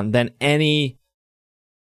Pokemon than any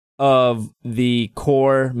of the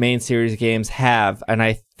core main series games have. And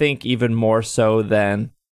I think even more so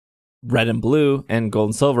than Red and Blue and Gold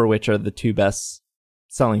and Silver, which are the two best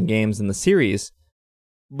selling games in the series.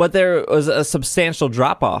 But there was a substantial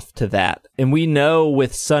drop-off to that. And we know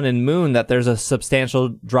with Sun and Moon that there's a substantial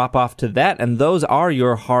drop-off to that. And those are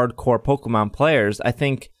your hardcore Pokemon players. I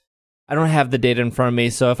don't have the data in front of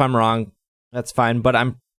me, so if I'm wrong, that's fine. But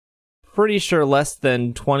I'm pretty sure less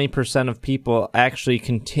than 20% of people actually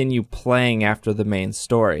continue playing after the main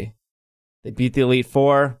story. They beat the Elite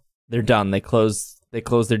Four, they're done. They close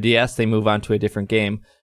their DS, they move on to a different game.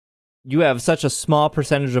 You have such a small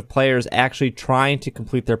percentage of players actually trying to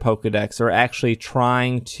complete their Pokedex or actually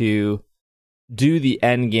trying to do the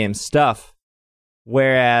end game stuff,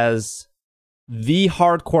 whereas the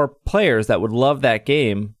hardcore players that would love that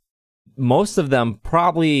game, most of them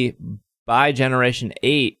probably by Generation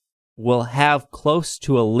 8 will have close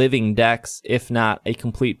to a living dex, if not a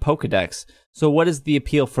complete Pokedex. So what is the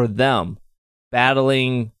appeal for them?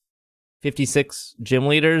 Battling 56 gym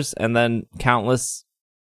leaders and then countless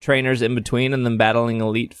trainers in between and then battling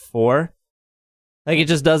Elite Four? Like, it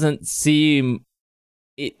just doesn't seem...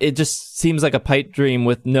 It just seems like a pipe dream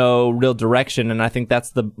with no real direction, and I think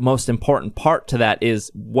that's the most important part to that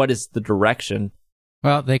is, what is the direction?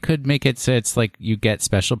 Well, they could make it so it's like you get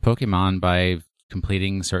special Pokemon by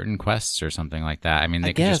completing certain quests or something like that. I mean,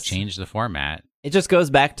 they could just change the format. It just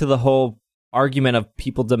goes back to the whole argument of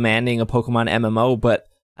people demanding a Pokemon MMO, but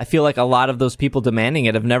I feel like a lot of those people demanding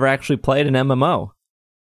it have never actually played an MMO.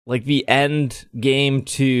 Like the end game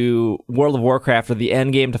to World of Warcraft or the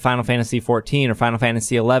end game to Final Fantasy XIV or Final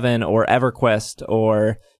Fantasy XI or EverQuest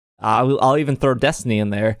or I'll even throw Destiny in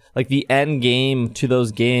there. Like the end game to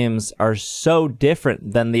those games are so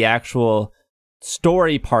different than the actual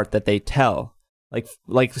story part that they tell. Like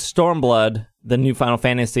Stormblood, the new Final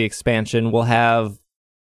Fantasy expansion, will have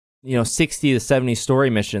 60 to 70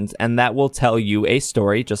 story missions, and that will tell you a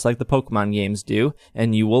story, just like the Pokemon games do,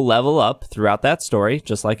 and you will level up throughout that story,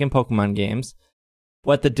 just like in Pokemon games.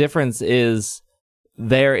 What the difference is,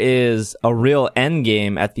 there is a real end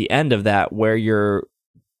game at the end of that where you're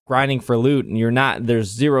grinding for loot, and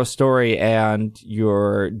there's zero story, and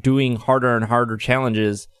you're doing harder and harder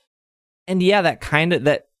challenges. And yeah, that kind of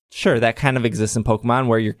exists in Pokemon,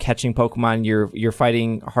 where you're catching Pokemon, you're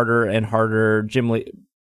fighting harder and harder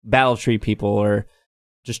battle tree people or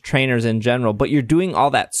just trainers in general, but you're doing all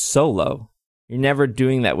that solo. You're never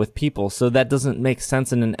doing that with people, so that doesn't make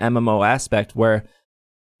sense in an MMO aspect where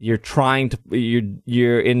you're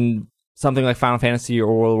in something like Final Fantasy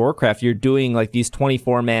or World of Warcraft. You're doing like these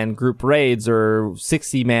 24-man group raids or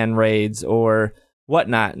 60-man raids or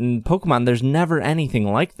whatnot. In Pokemon, there's never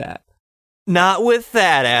anything like that. Not with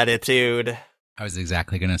that attitude. I was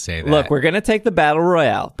exactly going to say that. Look, we're going to take the Battle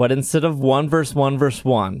Royale, but instead of 1 versus 1 versus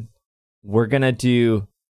 1, we're going to do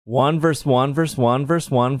 1 versus 1 versus 1 versus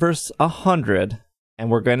 1 versus 100, and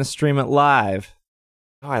we're going to stream it live.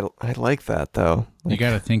 Oh, I like that, though. You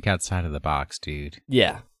got to think outside of the box, dude.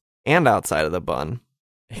 Yeah. And outside of the bun.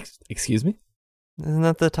 Excuse me? Isn't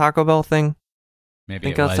that the Taco Bell thing? Maybe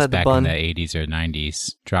think it was outside the back bun. in the 80s or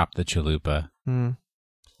 90s. Drop the chalupa.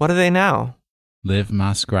 What are they now? Live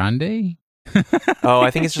Mas Grande? Oh, I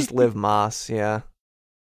think it's just Live Moss, yeah.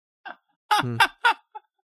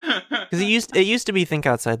 Because it used to be think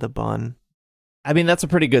outside the bun. I mean, that's a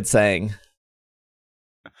pretty good saying.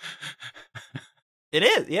 It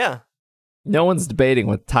is, yeah. No one's debating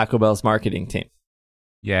with Taco Bell's marketing team.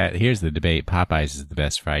 Yeah, here's the debate. Popeyes is the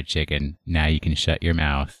best fried chicken. Now you can shut your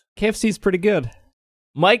mouth. KFC's pretty good.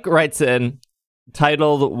 Mike writes in,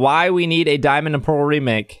 titled, Why We Need a Diamond and Pearl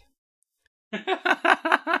Remake.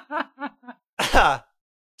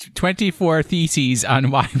 24 theses on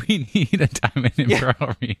why we need a Diamond and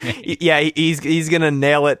Pearl remake. Yeah, he's gonna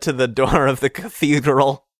nail it to the door of the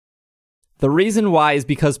cathedral. The reason why is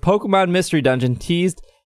because Pokemon Mystery Dungeon teased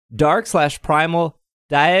Dark/Primal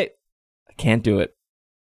Diet. I can't do it.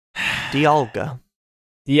 Dialga.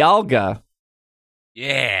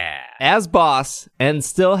 Yeah. As boss, and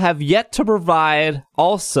still have yet to provide.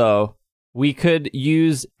 Also, we could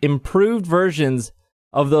use improved versions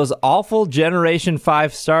of those awful Generation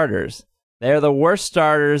 5 starters. They are the worst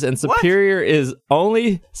starters, and Superior is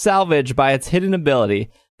only salvaged by its hidden ability.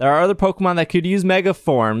 There are other Pokemon that could use Mega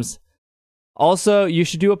Forms. Also, you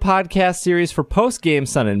should do a podcast series for post-game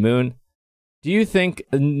Sun and Moon. Do you think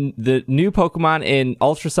the new Pokemon in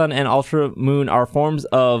Ultra Sun and Ultra Moon are forms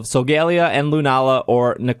of Solgaleo and Lunala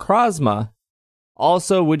or Necrozma?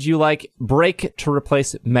 Also, would you like Break to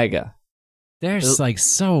replace Mega? There's like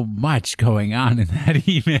so much going on in that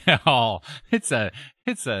email. It's a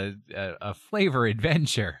flavor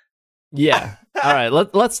adventure. Yeah. All right,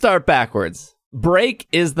 let's start backwards. Break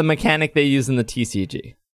is the mechanic they use in the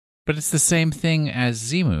TCG. But it's the same thing as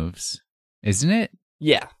Z-moves, isn't it?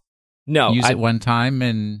 Yeah. No. Use it one time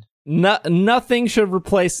and... nothing should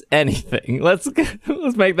replace anything. Let's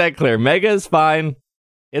make that clear. Mega is fine.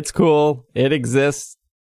 It's cool. It exists.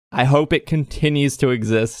 I hope it continues to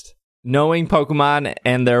exist. Knowing Pokemon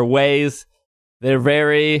and their ways, they're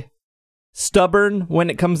very stubborn when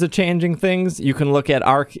it comes to changing things. You can look at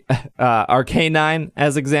Arcanine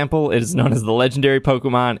as example. It is known as the legendary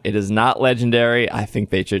Pokemon. It is not legendary. I think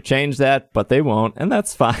they should change that, but they won't, and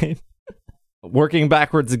that's fine. Working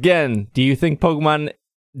backwards again, do you think the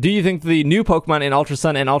new Pokemon in Ultra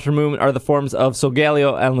Sun and Ultra Moon are the forms of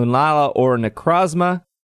Solgaleo and Lunala or Necrozma?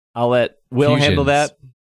 I'll let Will handle that.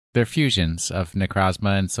 They're fusions of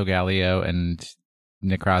Necrozma and Solgaleo and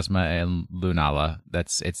Necrozma and Lunala.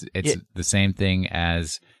 It's the same thing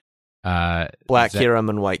as Black Kyurem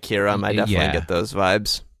and White Kyurem. I definitely get those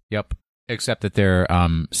vibes. Yep. Except that they're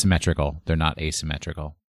symmetrical. They're not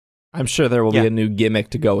asymmetrical. I'm sure there will be a new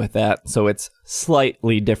gimmick to go with that, so it's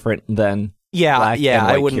slightly different than Black and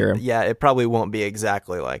White Kyurem. Yeah, it probably won't be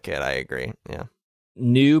exactly like it. I agree. Yeah.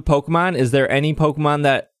 New Pokemon? Is there any Pokemon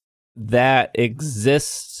that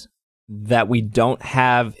exists that we don't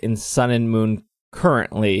have in Sun and Moon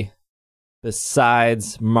currently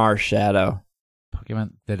besides Marshadow?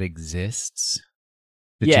 Pokemon that exists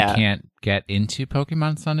that you can't get into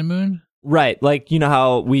Pokemon Sun and Moon? Right, like, you know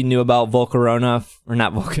how we knew about Volcarona, or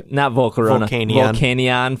not Volcarona,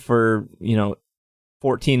 Volcanion for,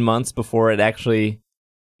 14 months before it actually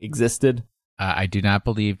existed? I do not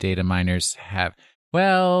believe data miners have.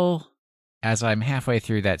 Well, as I'm halfway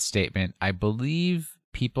through that statement, I believe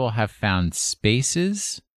people have found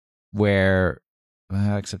spaces where,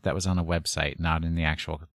 except that was on a website, not in the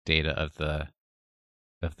actual data of the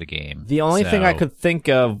game. The only thing I could think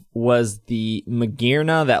of was the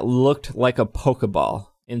Magearna that looked like a Pokeball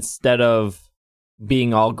instead of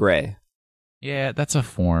being all gray. Yeah, that's a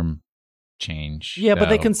form change. Yeah, but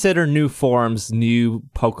they consider new forms new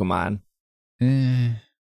Pokemon.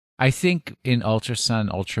 I think in Ultra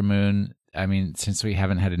Sun, Ultra Moon, I mean, since we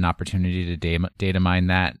haven't had an opportunity to data mine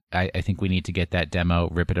that, I think we need to get that demo,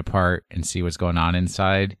 rip it apart, and see what's going on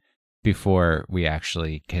inside before we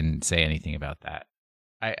actually can say anything about that.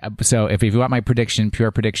 So if you want my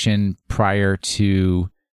pure prediction prior to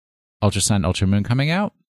Ultra Sun, Ultra Moon coming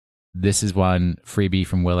out, this is one freebie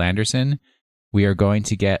from Will Anderson. We are going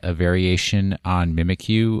to get a variation on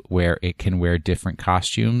Mimikyu where it can wear different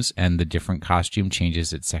costumes, and the different costume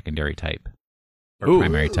changes its secondary type or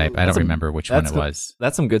primary type. I don't remember which one it was.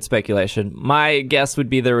 That's some good speculation. My guess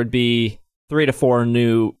would be there would be 3 to 4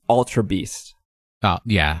 new Ultra Beasts. Oh,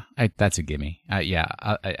 yeah. That's a gimme.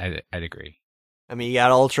 I'd agree. I mean, you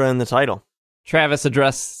got Ultra in the title. Travis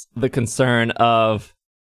addressed the concern of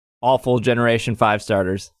awful Generation 5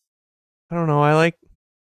 starters. I don't know. I like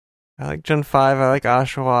Gen 5. I like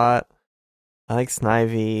Oshawott. I like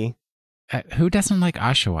Snivy. Who doesn't like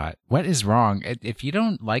Oshawott? What is wrong? If you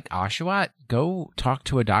don't like Oshawott, go talk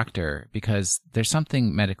to a doctor because there's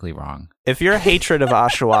something medically wrong. If your hatred of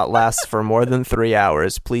Oshawott lasts for more than 3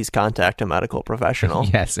 hours, please contact a medical professional.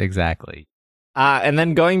 Yes, exactly. And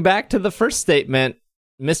then going back to the first statement,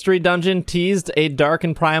 Mystery Dungeon teased a Dark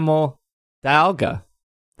and Primal Dialga.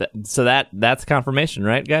 So that's confirmation,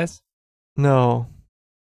 right, guys? No.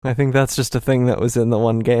 I think that's just a thing that was in the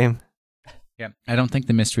one game. Yeah, I don't think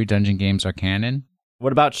the Mystery Dungeon games are canon.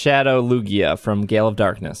 What about Shadow Lugia from Gale of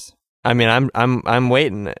Darkness? I mean, I'm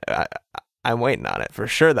waiting. I'm waiting on it for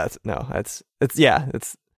sure. It's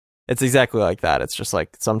exactly like that. It's just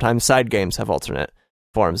like sometimes side games have alternate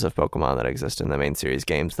forms of Pokemon that exist in the main series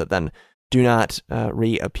games that then do not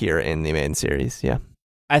reappear in the main series. Yeah,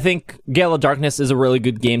 I think Gale of Darkness is a really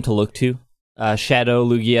good game to look to. Shadow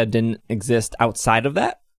Lugia didn't exist outside of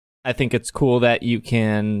that. I think it's cool that you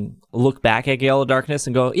can look back at Gale of Darkness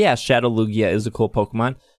and go, yeah, Shadow Lugia is a cool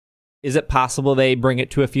Pokemon. Is it possible they bring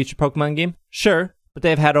it to a future Pokemon game? Sure, but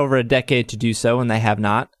they've had over a decade to do so, and they have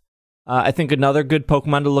not. I think another good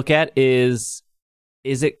Pokemon to look at is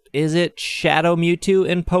it Shadow Mewtwo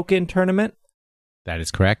in Pokken Tournament? That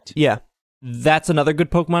is correct. Yeah. That's another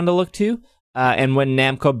good Pokemon to look to. And when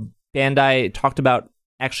Namco Bandai talked about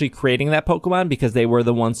actually creating that Pokemon, because they were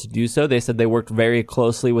the ones to do so, they said they worked very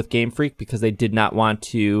closely with Game Freak because they did not want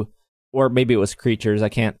to, or maybe it was Creatures, I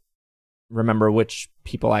can't remember which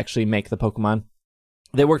people actually make the Pokemon.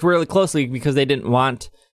 They worked really closely because they didn't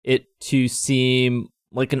want it to seem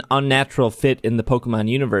like an unnatural fit in the Pokemon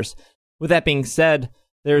universe. With that being said,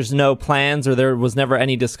 there's no plans, or there was never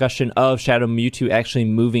any discussion of Shadow Mewtwo actually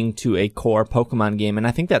moving to a core Pokemon game, and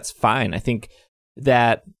I think that's fine. I think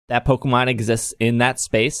that Pokemon exists in that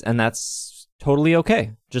space, and that's totally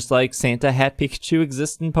okay. Just like Santa Hat Pikachu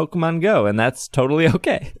exists in Pokemon Go, and that's totally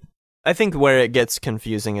okay. I think where it gets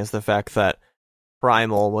confusing is the fact that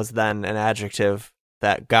Primal was then an adjective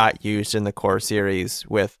that got used in the core series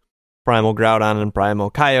with Primal Groudon and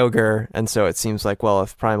Primal Kyogre, and so it seems like, well,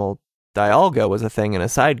 if Primal Dialga was a thing in a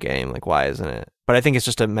side game, like, why isn't it? But I think it's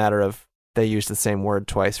just a matter of they use the same word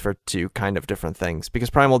twice for two kind of different things, because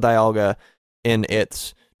Primal Dialga in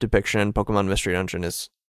its depiction in Pokemon Mystery Dungeon is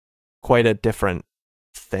quite a different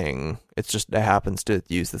thing. It's just it happens to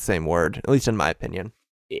use the same word, at least in my opinion.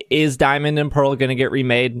 Is Diamond and Pearl going to get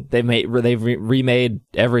remade? They've remade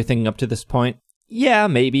everything up to this point. Yeah,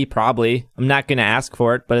 maybe, probably. I'm not going to ask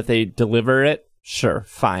for it, but if they deliver it, sure,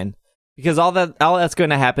 fine. Because all that's going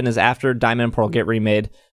to happen is after Diamond and Pearl get remade,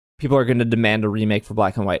 people are going to demand a remake for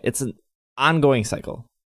Black and White. It's an ongoing cycle.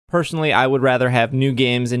 Personally, I would rather have new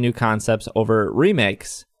games and new concepts over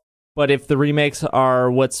remakes. But if the remakes are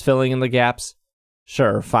what's filling in the gaps,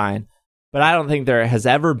 sure, fine. But I don't think there has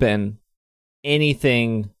ever been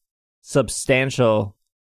anything substantial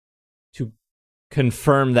to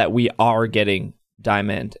confirm that we are getting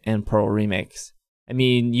Diamond and Pearl remakes. I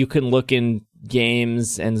mean, you can look in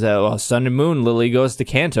games and say, oh, Sun and Moon, Lily goes to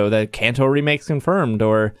Kanto. The Kanto remake's confirmed.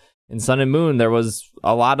 Or in Sun and Moon, there was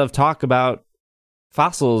a lot of talk about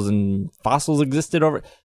fossils, and fossils existed over...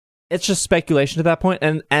 It's just speculation at that point,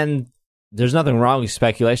 and there's nothing wrong with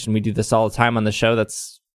speculation. We do this all the time on the show.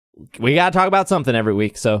 We gotta talk about something every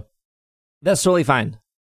week, so that's totally fine.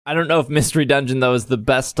 I don't know if Mystery Dungeon, though, is the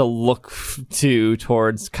best to look to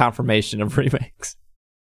towards confirmation of remakes.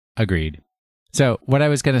 Agreed. So what I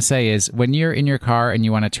was going to say is, when you're in your car and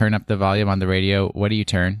you want to turn up the volume on the radio, what do you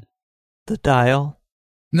turn? The dial.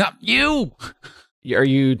 Not you! Are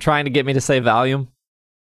you trying to get me to say volume?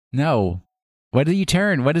 No. What do you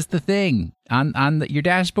turn? What is the thing on your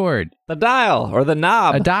dashboard? The dial or the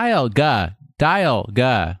knob. A dial. Dial.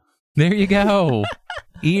 There you go.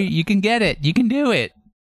 You can get it. You can do it.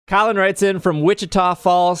 Colin writes in from Wichita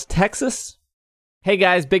Falls, Texas. Hey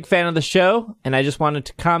guys, big fan of the show, and I just wanted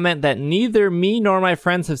to comment that neither me nor my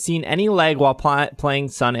friends have seen any lag while playing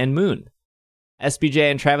Sun and Moon. SBJ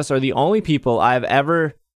and Travis are the only people I've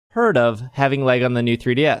ever heard of having lag on the new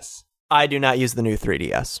 3DS. I do not use the new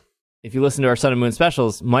 3DS. If you listen to our Sun and Moon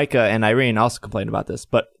specials, Micah and Irene also complained about this,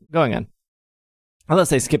 but going on. Unless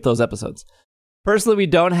they skip those episodes. Personally, we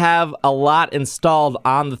don't have a lot installed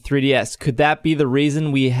on the 3DS. Could that be the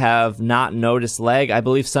reason we have not noticed lag? I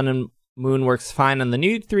believe Sun and Moon works fine on the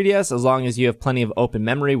new 3DS as long as you have plenty of open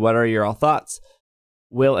memory. What are your all thoughts?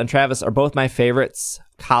 Will and Travis are both my favorites.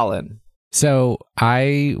 Colin. So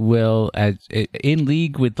I will, in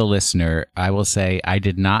league with the listener, I will say I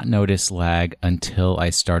did not notice lag until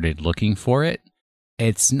I started looking for it.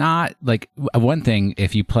 It's not like one thing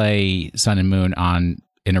if you play Sun and Moon on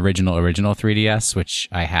an original 3DS, which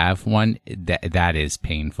I have one, that is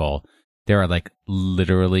painful. There are like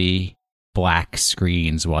literally black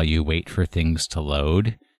screens while you wait for things to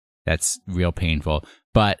load. That's real painful.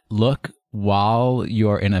 But look while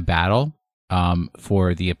you're in a battle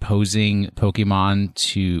for the opposing Pokemon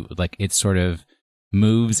to, like, it sort of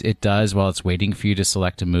moves it does while it's waiting for you to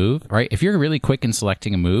select a move, right? If you're really quick in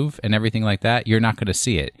selecting a move and everything like that, you're not going to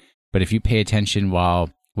see it. But if you pay attention while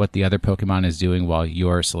what the other Pokemon is doing while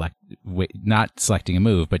you're not selecting a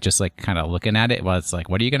move, but just like kind of looking at it while it's like,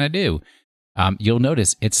 what are you going to do? You'll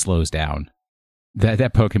notice it slows down.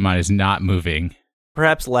 That Pokemon is not moving.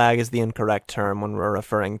 Perhaps lag is the incorrect term when we're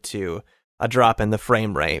referring to a drop in the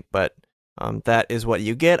frame rate, but that is what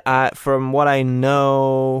you get. From what I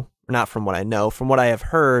have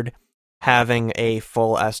heard, having a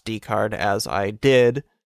full SD card, as I did,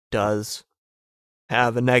 does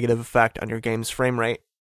have a negative effect on your game's frame rate.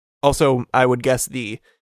 Also, I would guess the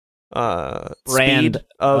brand speed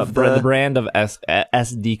of the brand of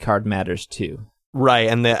SD card matters too. Right,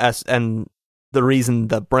 and the reason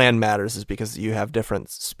the brand matters is because you have different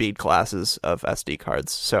speed classes of SD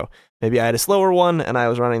cards. So maybe I had a slower one and I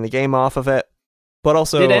was running the game off of it. But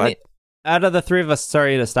also, out of the three of us,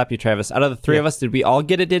 sorry to stop you, Travis. Out of the three of us, did we all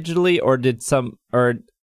get it digitally, or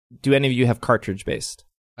do any of you have cartridge based?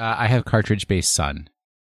 I have cartridge based Sun.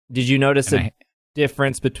 Did you notice a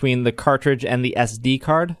difference between the cartridge and the SD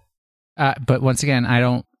card? But once again, I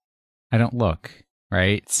don't look,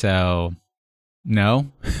 right? So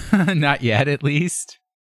no, not yet, at least.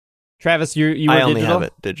 Travis, you were I only digital? have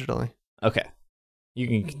it digitally. Okay, you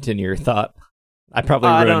can continue your thought. I probably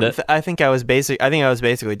ruined it. I think I was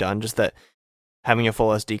basically done. Just that having a full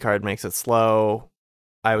SD card makes it slow.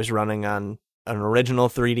 I was running on an original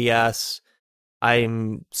 3DS.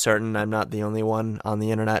 I'm certain I'm not the only one on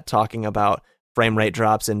the internet talking about frame rate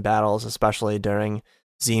drops in battles, especially during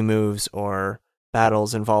Z moves or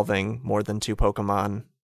battles involving more than two Pokemon.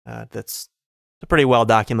 That's a pretty well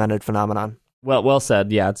documented phenomenon. Well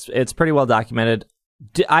said. Yeah, it's pretty well documented.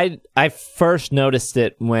 I first noticed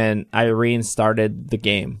it when Irene started the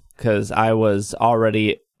game, because I was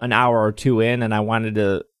already an hour or two in and I wanted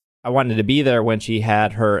to I wanted to be there when she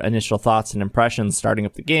had her initial thoughts and impressions starting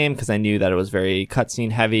up the game, because I knew that it was very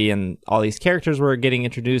cutscene heavy and all these characters were getting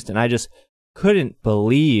introduced, and I just couldn't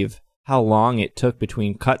believe how long it took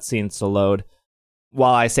between cutscenes to load.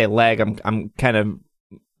 While I say lag, I'm kind of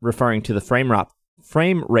referring to the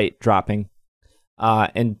frame rate dropping.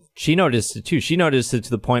 And she noticed it too. She noticed it to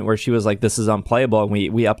the point where she was like, "This is unplayable," and we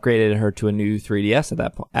upgraded her to a new 3DS at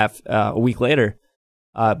that point. A week later,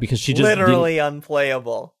 because she just literally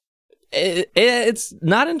unplayable. It's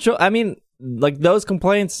not I mean, like, those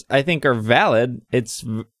complaints I think are valid. It's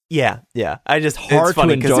Yeah. It's hard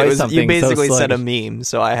funny to enjoy something. You basically so said a meme,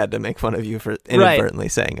 so I had to make fun of you for inadvertently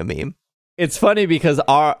saying a meme. It's funny because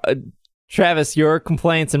Travis, your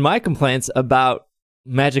complaints and my complaints about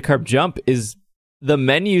Magikarp Jump is the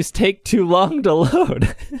menus take too long to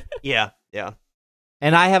load. Yeah.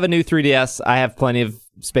 And I have a new 3DS. I have plenty of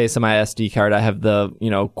space on my SD card. I have the,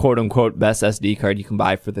 quote unquote best SD card you can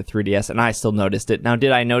buy for the 3DS, and I still noticed it. Now,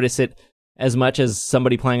 did I notice it as much as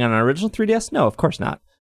somebody playing on an original 3DS? No, of course not.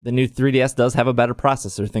 The new 3DS does have a better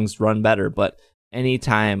processor. Things run better, but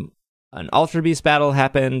anytime an Ultra Beast battle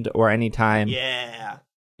happened, or anytime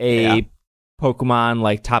a Pokemon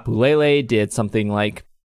like Tapu Lele did something like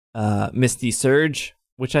Misty Surge,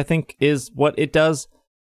 which I think is what it does.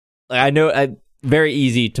 I know, very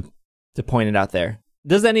easy to point it out there.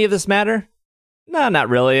 Does any of this matter? No, not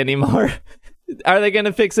really anymore. Are they going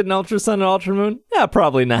to fix it in Ultra Sun and Ultra Moon? Yeah,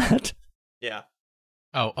 probably not. Yeah.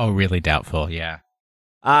 Oh, really doubtful. Yeah.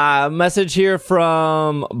 Message here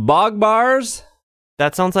from Bog Bars.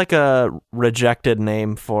 That sounds like a rejected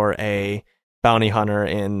name for a bounty hunter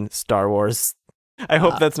in Star Wars. I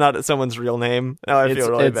hope that's not someone's real name. Now I feel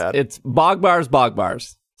really bad. It's Bog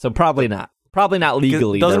Bars. So probably not. Probably not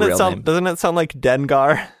legally their real name. Doesn't it sound like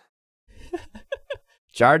Dengar?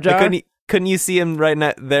 Jar Jar? Couldn't you see him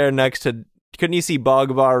there next to... Couldn't you see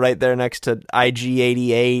Bogbar right there next to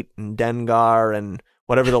IG-88 and Dengar and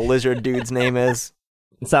whatever the lizard dude's name is?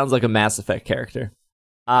 It sounds like a Mass Effect character.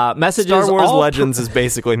 Messages Star Wars Legends is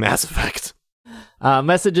basically Mass Effect.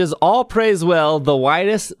 Messages all praise well, the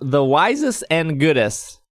wisest and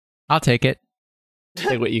goodest. I'll take it.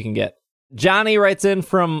 Take what you can get. Johnny writes in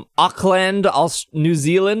from Auckland, New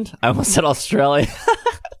Zealand. I almost said Australia.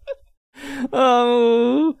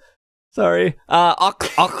 Oh, sorry.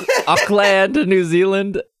 Auckland, New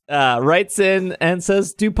Zealand, writes in and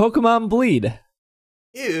says, "Do Pokemon bleed?"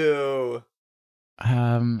 Ew.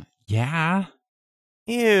 Yeah.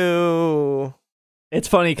 Ew. It's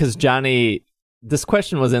funny because Johnny, this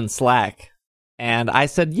question was in Slack, and I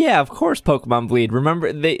said, "Yeah, of course Pokemon bleed." Remember,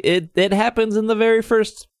 it happens in the very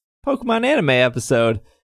first Pokemon anime episode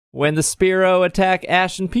when the Spearow attack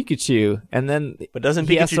Ash and Pikachu, and then but doesn't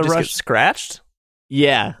Pikachu just get scratched?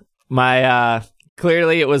 Yeah, my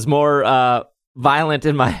clearly it was more violent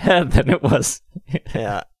in my head than it was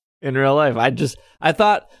in real life. I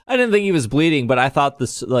didn't think he was bleeding, but I thought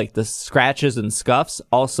the scratches and scuffs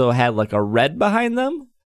also had like a red behind them.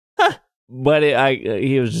 But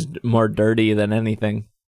he was just more dirty than anything.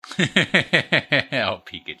 Oh,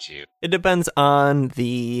 Pikachu. It depends on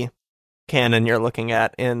the canon you're looking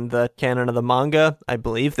at. In the canon of the manga, I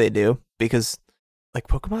believe they do, because like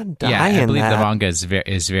Pokemon die in that. Yeah, I believe the manga is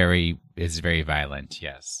very violent,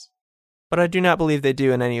 yes. But I do not believe they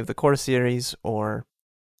do in any of the core series or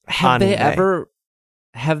Have they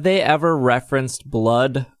ever referenced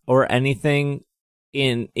blood or anything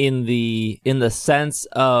in the sense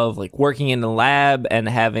of like working in a lab and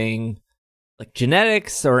having like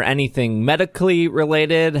genetics or anything medically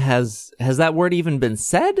related? Has that word even been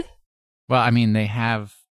said? Well, I mean, they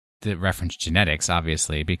have the reference genetics,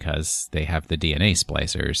 obviously, because they have the DNA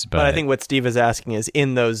splicers. But I think what Steve is asking is,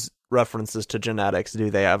 in those references to genetics, do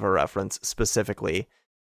they ever reference specifically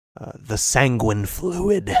the sanguine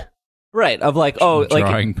fluid? Right, of like, oh,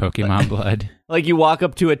 drawing like Pokemon blood. Like you walk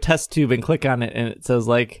up to a test tube and click on it, and it says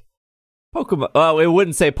like Pokemon. Oh, it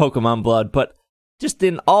wouldn't say Pokemon blood, but just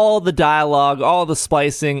in all the dialogue, all the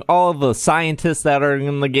splicing, all the scientists that are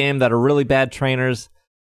in the game that are really bad trainers,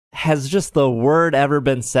 has just the word ever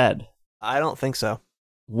been said? I don't think so.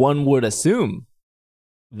 One would assume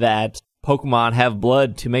that Pokemon have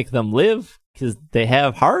blood to make them live because they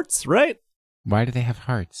have hearts, right? Why do they have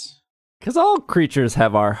hearts? Because all creatures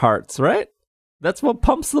have our hearts, right? That's what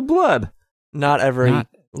pumps the blood. Not every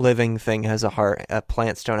living thing has a heart.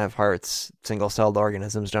 Plants don't have hearts. Single-celled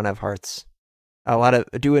organisms don't have hearts.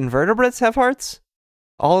 Do invertebrates have hearts?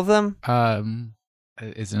 All of them?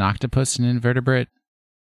 Is an octopus an invertebrate?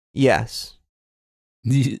 Yes.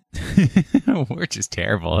 We're just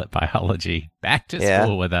terrible at biology. Back to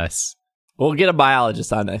school with us. We'll get a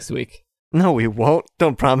biologist on next week. No, we won't.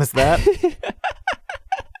 Don't promise that.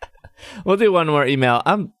 We'll do one more email.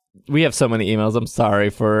 We have so many emails. I'm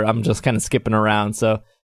sorry I'm just kind of skipping around. So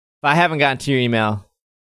if I haven't gotten to your email,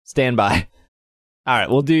 stand by. All right,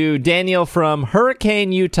 we'll do Daniel from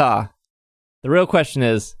Hurricane, Utah. The real question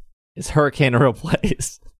is Hurricane a real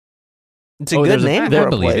place? It's a good name for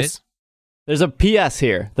a place. There's a PS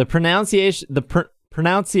here. The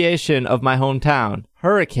pronunciation of my hometown,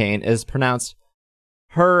 Hurricane, is pronounced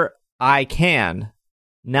Hur-I-can,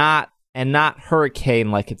 not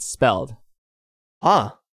hurricane like it's spelled.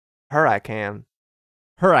 Huh. Hur-I-can.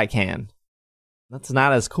 Hur-I-can. That's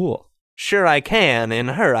not as cool. Sure I can, in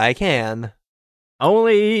Hur-I-can.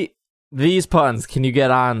 Only these puns can you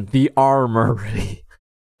get on the armory.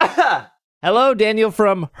 Hello, Daniel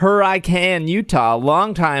from Hur-I-can, Utah.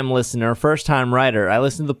 Long-time listener, first-time writer. I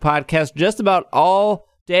listen to the podcast just about all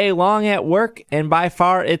day long at work, and by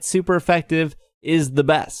far it's super effective, is the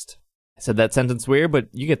best. I said that sentence weird, but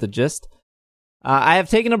you get the gist. I have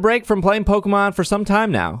taken a break from playing Pokemon for some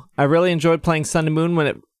time now. I really enjoyed playing Sun and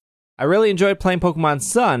Moon I really enjoyed playing Pokemon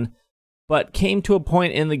Sun, but came to a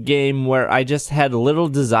point in the game where I just had little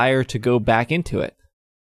desire to go back into it.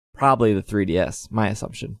 Probably the 3DS, my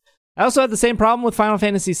assumption. I also had the same problem with Final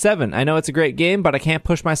Fantasy VII. I know it's a great game, but I can't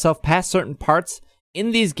push myself past certain parts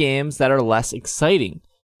in these games that are less exciting.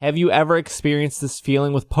 Have you ever experienced this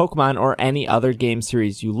feeling with Pokemon or any other game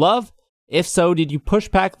series you love? If so, did you push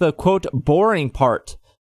back the, quote, boring part?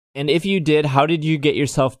 And if you did, how did you get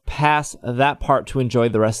yourself past that part to enjoy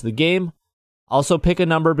the rest of the game? Also, pick a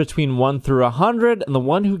number between 1 through 100, and the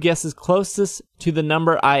one who guesses closest to the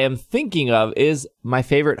number I am thinking of is my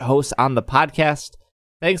favorite host on the podcast.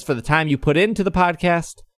 Thanks for the time you put into the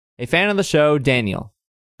podcast. A fan of the show, Daniel.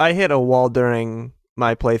 I hit a wall during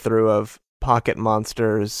my playthrough of Pocket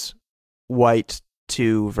Monsters White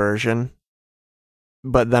 2 version,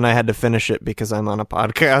 but then I had to finish it because I'm on a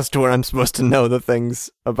podcast where I'm supposed to know the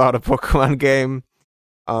things about a Pokemon game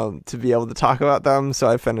to be able to talk about them, so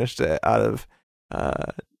I finished it out of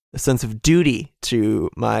a sense of duty to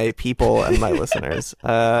my people and my listeners.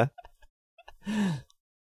 What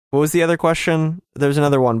was the other question? There's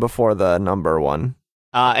another one before the number one.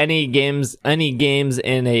 Any games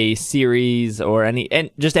in a series or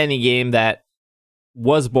just any game that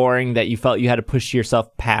was boring that you felt you had to push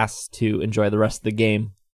yourself past to enjoy the rest of the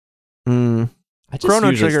game. Chrono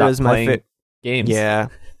Trigger is my favorite games. Yeah,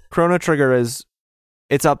 Chrono Trigger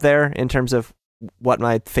it's up there in terms of what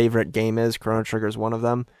my favorite game is. Chrono Trigger is one of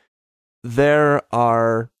them. There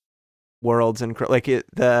are worlds in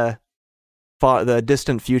the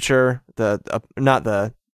distant future, not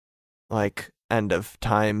the like end of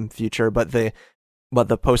time future, but the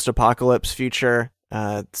post-apocalypse future.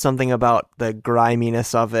 Something about the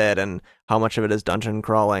griminess of it and how much of it is dungeon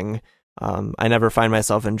crawling. I never find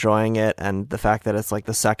myself enjoying it, and the fact that it's like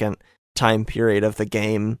the second time period of the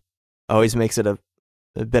game always makes it a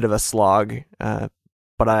bit of a slog,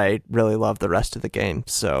 but I really love the rest of the game,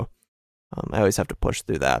 so I always have to push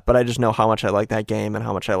through that. But I just know how much I like that game and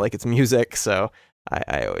how much I like its music, so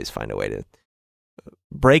I always find a way to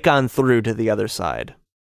break on through to the other side.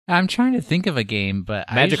 I'm trying to think of a game, but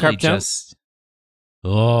Magikarp Jump?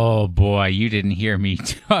 Oh boy, you didn't hear me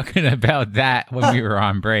talking about that when we were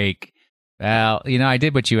on break. Well, I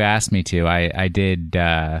did what you asked me to. I did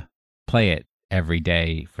play it every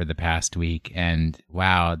day for the past week, and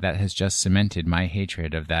wow, that has just cemented my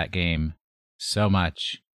hatred of that game so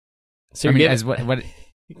much. So you're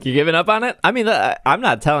giving up on it? I mean, I'm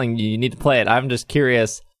not telling you need to play it. I'm just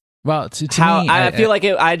curious. Well, to how me, I feel like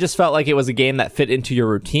I just felt like it was a game that fit into your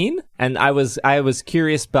routine, and I was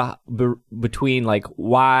curious between like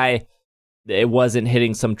why it wasn't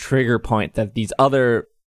hitting some trigger point that these other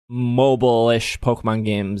mobile-ish Pokemon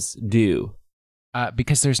games do.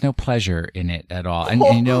 Because there's no pleasure in it at all, and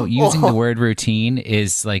using the word routine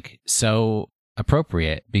is like so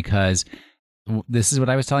appropriate because this is what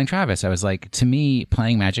I was telling Travis. I was like, to me,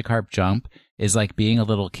 playing Magikarp Jump is like being a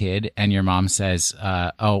little kid and your mom says,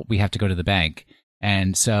 oh, we have to go to the bank.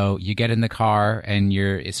 And so you get in the car and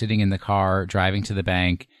you're sitting in the car driving to the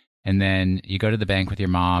bank, and then you go to the bank with your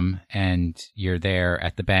mom and you're there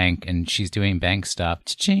at the bank and she's doing bank stuff.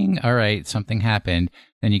 Cha-ching, all right, something happened.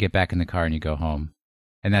 Then you get back in the car and you go home.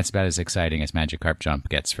 And that's about as exciting as Magikarp Jump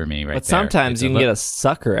gets for me right there. But sometimes you can get a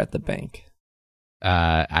sucker at the bank.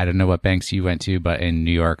 I don't know what banks you went to, but in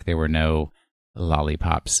New York there were no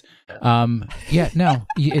lollipops.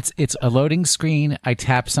 It's a loading screen. I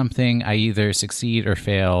tap something, I either succeed or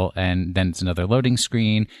fail, and then it's another loading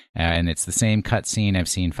screen, and it's the same cutscene I've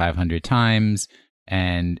seen 500 times,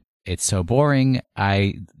 and it's so boring.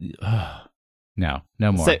 No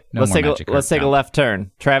more. Let's take a left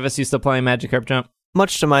turn. Travis, you still playing Magikarp Jump?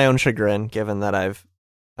 Much to my own chagrin, given that I've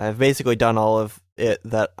I've basically done all of it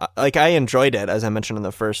that, like, I enjoyed it, as I mentioned in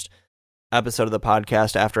the first episode of the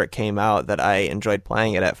podcast after it came out, that I enjoyed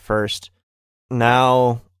playing it at first.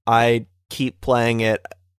 Now I keep playing it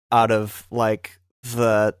out of, like,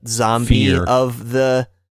 the zombie Fear. of the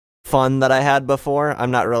fun that I had before.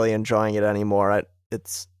 I'm not really enjoying it anymore.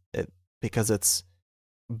 Because it's,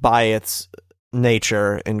 by its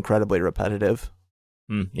nature, incredibly repetitive.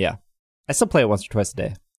 Yeah. I still play it once or twice a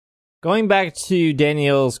day. Going back to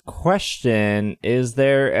Daniel's question, is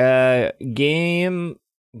there games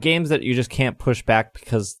that you just can't push back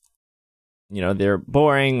because, you know, they're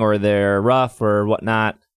boring or they're rough or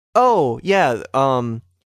whatnot? Oh, yeah.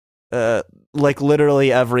 Like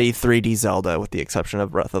literally every 3D Zelda, with the exception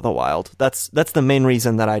of Breath of the Wild. That's the main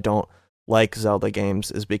reason that I don't like Zelda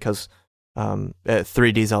games, is because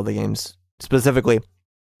 3D Zelda games specifically,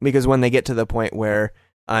 because when they get to the point where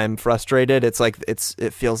I'm frustrated, it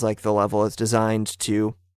feels like the level is designed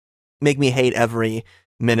to make me hate every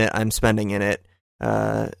minute I'm spending in it,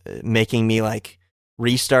 making me like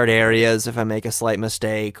restart areas if I make a slight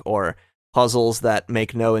mistake, or puzzles that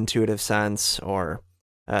make no intuitive sense, or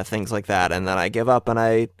things like that, and then I give up and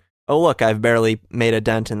I've barely made a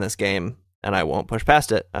dent in this game, and I won't push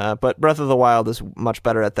past it. But Breath of the Wild is much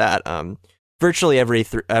better at that. Virtually every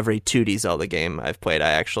 2D Zelda game I've played,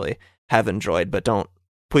 I actually have enjoyed, but don't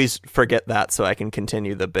please forget that so I can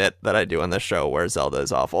continue the bit that I do on the show where Zelda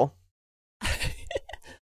is awful.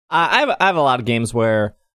 I have a lot of games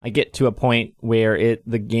where I get to a point where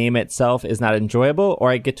the game itself is not enjoyable, or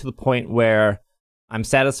I get to the point where I'm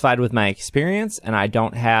satisfied with my experience and I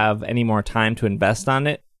don't have any more time to invest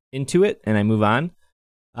into it, and I move on.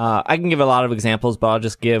 I can give a lot of examples, but I'll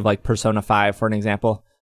just give like Persona 5 for an example.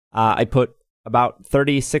 I put about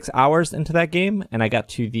 36 hours into that game, and I got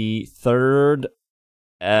to the third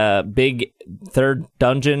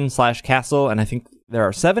dungeon / castle, and I think there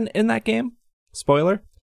are 7 in that game. Spoiler.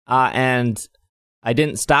 And I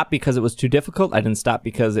didn't stop because it was too difficult. I didn't stop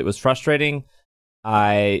because it was frustrating.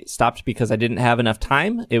 I stopped because I didn't have enough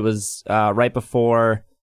time. It was right before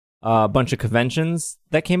a bunch of conventions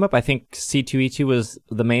that came up. I think C2E2 was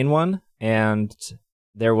the main one, and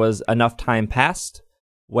there was enough time passed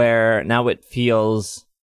where now it feels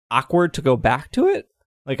awkward to go back to it.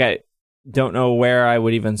 Like, I don't know where I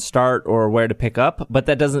would even start or where to pick up, but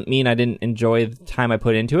that doesn't mean I didn't enjoy the time I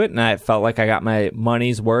put into it, and I felt like I got my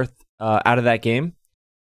money's worth out of that game.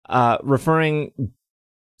 Referring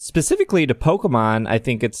specifically to Pokemon, I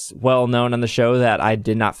think it's well known on the show that I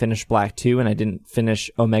did not finish Black 2 and I didn't finish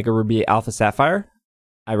Omega Ruby Alpha Sapphire.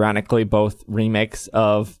 Ironically, both remakes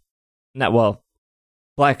of,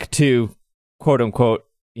 Black 2, quote unquote,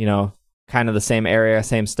 you know, kind of the same area,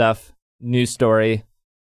 same stuff, new story.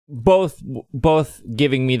 Both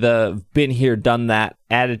giving me the been here, done that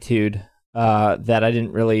attitude that I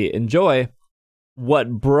didn't really enjoy. What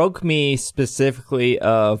broke me specifically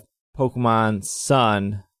of Pokemon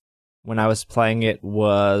Sun when I was playing it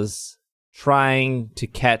was trying to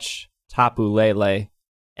catch Tapu Lele.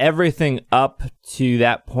 Everything up to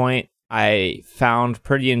that point I found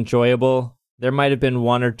pretty enjoyable. There might have been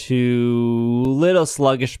 1 or 2 little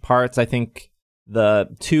sluggish parts. I think the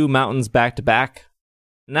 2 mountains back to back,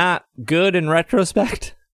 not good in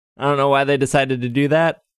retrospect. I don't know why they decided to do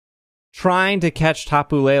that. Trying to catch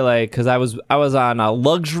Tapu Lele because I was on a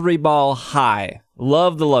luxury ball high.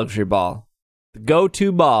 Love the luxury ball. The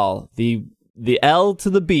go-to ball, the L to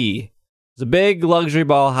the B. It's a big luxury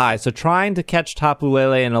ball high. So trying to catch Tapu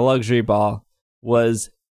Lele in a luxury ball was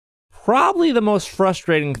probably the most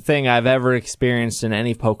frustrating thing I've ever experienced in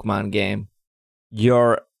any Pokemon game.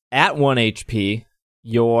 You're at 1 HP,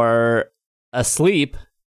 you're asleep,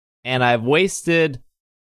 and I've wasted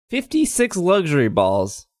 56 luxury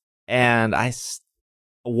balls. And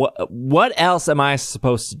what else am I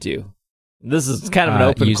supposed to do? This is kind of an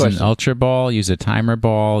open use question. Use an Ultra Ball, use a Timer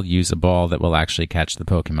Ball, use a ball that will actually catch the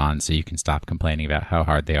Pokemon so you can stop complaining about how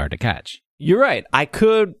hard they are to catch. You're right. I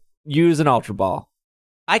could use an Ultra Ball.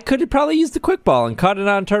 I could probably use the Quick Ball and caught it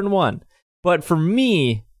on turn 1. But for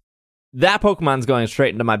me, that Pokemon's going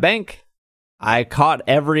straight into my bank. I caught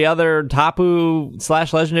every other Tapu /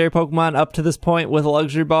 Legendary Pokemon up to this point with a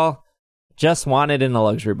Luxury Ball. Just wanted in a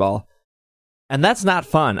Luxury Ball. And that's not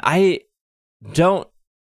fun. I don't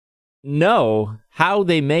know how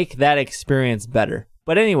they make that experience better.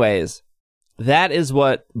 But anyways, that is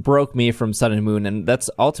what broke me from Sun and Moon, and that's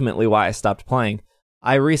ultimately why I stopped playing.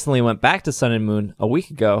 I recently went back to Sun and Moon a week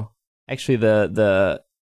ago. Actually, the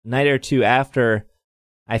night or two after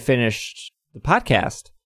I finished the podcast.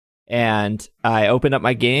 And I opened up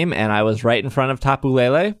my game, and I was right in front of Tapu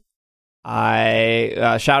Lele.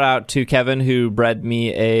 I shout out to Kevin, who bred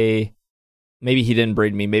me a maybe he didn't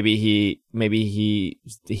breed me. Maybe he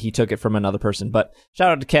took it from another person. But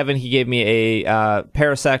shout out to Kevin. He gave me a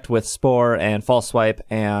Parasect with Spore and False Swipe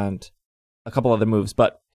and a couple other moves.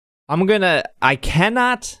 But my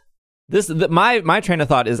train of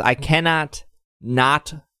thought is I cannot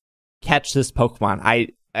not catch this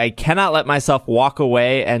Pokemon. I cannot let myself walk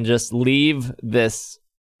away and just leave this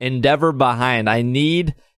endeavor behind. I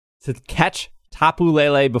need to catch Tapu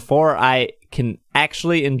Lele before I can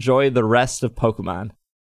actually enjoy the rest of Pokemon.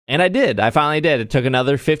 And I did. I finally did. It took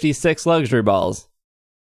another 56 Luxury Balls.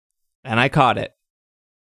 And I caught it.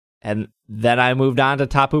 And then I moved on to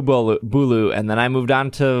Tapu Bulu. And then I moved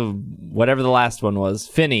on to whatever the last one was.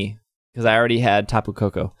 Finny. Because I already had Tapu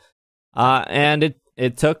Koko. And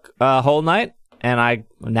it took a whole night. And I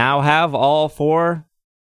now have all 4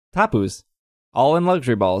 Tapus. All in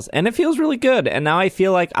Luxury Balls. And it feels really good. And now I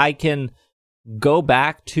feel like I can go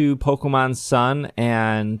back to Pokemon Sun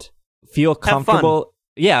and feel comfortable.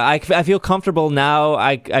 Yeah, I feel comfortable now.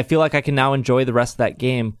 I feel like I can now enjoy the rest of that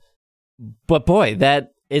game. But boy,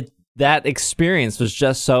 that experience was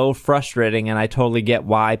just so frustrating, and I totally get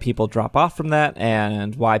why people drop off from that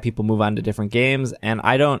and why people move on to different games. And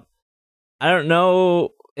I don't know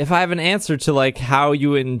if I have an answer to like how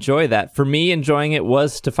you enjoy that. For me, enjoying it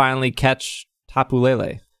was to finally catch Tapu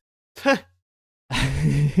Lele.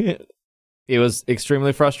 It was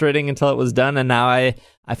extremely frustrating until it was done, and now I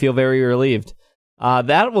feel very relieved.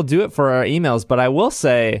 That will do it for our emails, but I will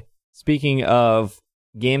say, speaking of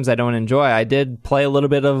games I don't enjoy, I did play a little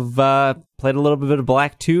bit of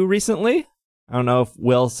Black 2 recently. I don't know if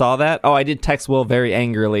Will saw that. Oh, I did text Will very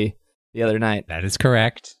angrily the other night. That is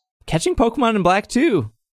correct. Catching Pokemon in Black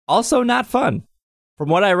 2, also not fun. From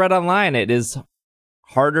what I read online, it is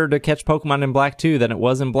harder to catch Pokemon in Black 2 than it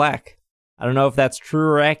was in Black. I don't know if that's true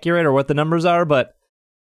or accurate or what the numbers are, but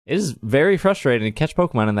it is very frustrating to catch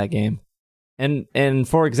Pokemon in that game. And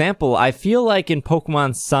for example, I feel like in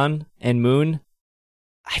Pokemon Sun and Moon,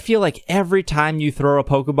 I feel like every time you throw a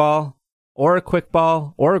Pokeball or a Quick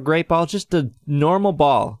Ball or a Great Ball, just a normal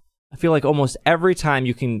ball, I feel like almost every time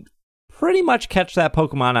you can pretty much catch that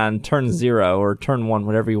Pokemon on turn 0 or turn 1,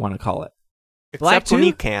 whatever you want to call it. Except when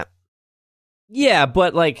you can't. Yeah,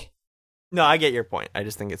 but like... No, I get your point. I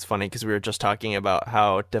just think it's funny because we were just talking about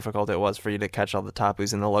how difficult it was for you to catch all the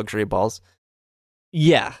Tapus in the Luxury Balls.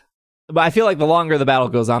 Yeah. But I feel like the longer the battle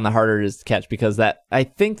goes on, the harder it is to catch, because I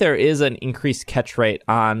think there is an increased catch rate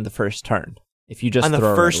on the first turn. If you just on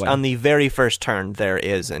the very first turn, there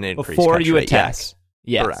is an increased before catch you rate. attack.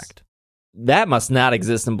 Yes. Correct. That must not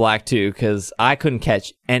exist in Black 2, because I couldn't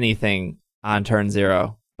catch anything on turn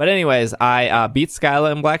 0. But anyways, I beat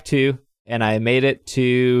Skyla in Black 2, and I made it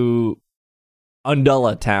to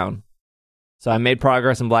Undula Town. So I made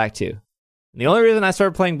progress in Black 2. And the only reason I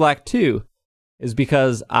started playing Black 2 is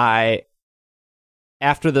because after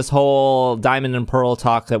this whole Diamond and Pearl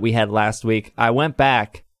talk that we had last week, I went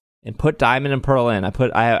back and put Diamond and Pearl in.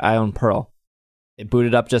 I own Pearl. It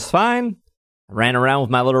booted up just fine. I ran around with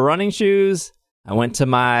my little running shoes. I went to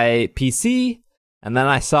my PC, and then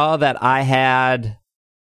I saw that I had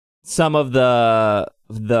some of the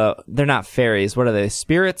they're not fairies. What are they?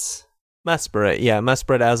 Spirits? Mesprit, yeah.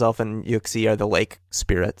 Mesprit, Azelf, and Yuxi are the lake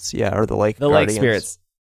spirits. Yeah, or the lake guardians. Lake spirits.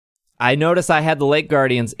 I noticed I had the Lake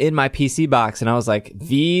Guardians in my PC box, and I was like,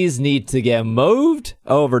 these need to get moved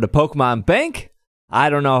over to Pokemon Bank. I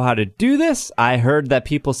don't know how to do this. I heard that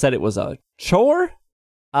people said it was a chore.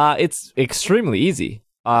 It's extremely easy.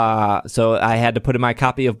 So I had to put in my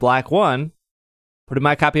copy of Black 1.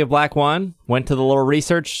 Went to the little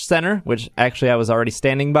research center, which actually I was already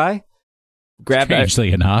standing by.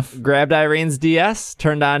 Strangely enough. Grabbed Irene's DS,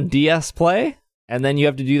 turned on DS Play, and then you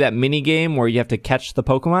have to do that mini game where you have to catch the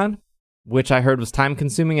Pokemon, which I heard was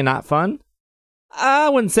time-consuming and not fun. I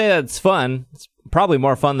wouldn't say that it's fun. It's probably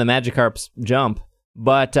more fun than Magikarp's jump,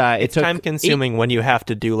 but it's time-consuming when you have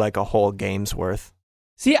to do like a whole game's worth.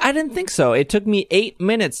 See, I didn't think so. It took me 8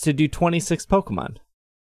 minutes to do 26 Pokemon.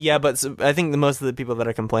 Yeah, but I think most of the people that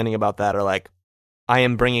are complaining about that are like, I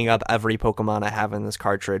am bringing up every Pokemon I have in this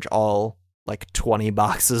cartridge, all like 20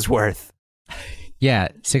 boxes worth. Yeah,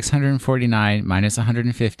 649 minus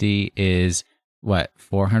 150 is what,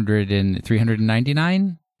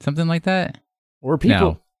 399? Something like that? Or people?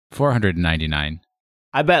 No, 499.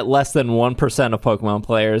 I bet less than 1% of Pokemon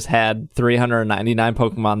players had 399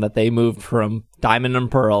 Pokemon that they moved from Diamond and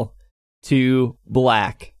Pearl to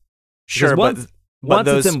Black. Sure, but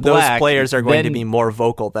those players are going to be more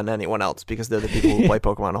vocal than anyone else because they're the people who play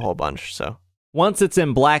Pokemon a whole bunch. So once it's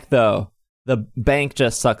in Black, though, the bank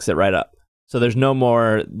just sucks it right up. So there's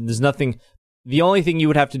nothing. The only thing you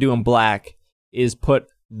would have to do in Black is put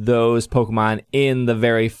those Pokemon in the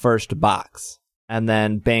very first box. And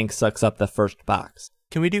then Bank sucks up the first box.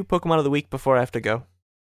 Can we do Pokemon of the Week before I have to go?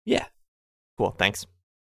 Yeah. Cool, thanks.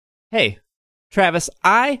 Hey, Travis,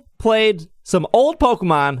 I played some old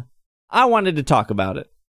Pokemon. I wanted to talk about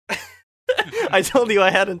it. I told you I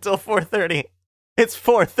had until 4:30. It's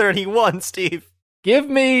 4:31, Steve. Give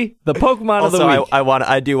me the Pokemon of the week.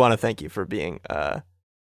 I do want to thank you for being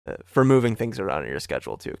for moving things around in your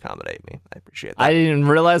schedule to accommodate me. I appreciate that. I didn't even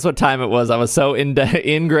realize what time it was. I was so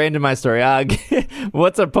ingrained in my story.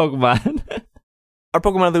 What's our Pokemon? Our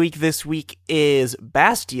Pokemon of the week this week is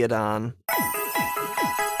Bastiodon.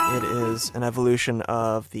 It is an evolution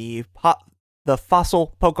of the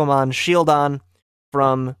fossil Pokemon Shieldon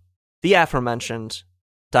from the aforementioned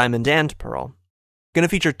Diamond and Pearl. Going to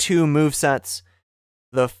feature two movesets.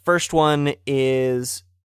 The first one is...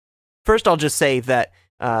 First, I'll just say that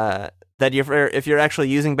if you're actually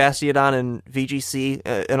using Bastiodon in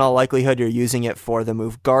VGC, in all likelihood, you're using it for the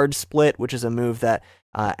move Guard Split, which is a move that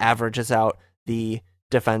averages out the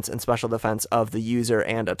defense and special defense of the user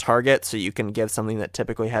and a target, so you can give something that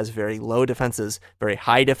typically has very low defenses, very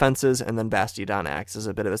high defenses, and then Bastiodon acts as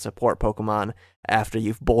a bit of a support Pokemon after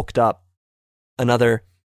you've bulked up another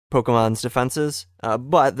Pokemon's defenses.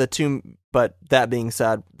 But that being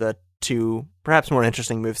said, the two perhaps more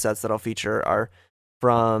interesting movesets that I'll feature are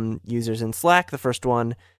from users in Slack. The first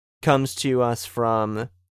one comes to us from...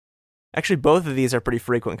 Actually, both of these are pretty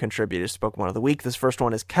frequent contributors to Pokemon of the Week. This first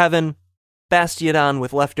one is Kevin. Bastiodon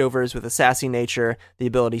with leftovers with a sassy nature, the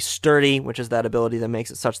ability Sturdy, which is that ability that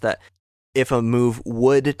makes it such that if a move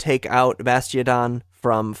would take out Bastiodon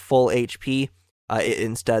from full HP, it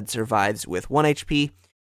instead survives with 1 HP.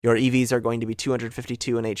 Your EVs are going to be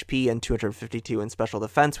 252 in HP and 252 in special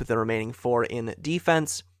defense, with the remaining 4 in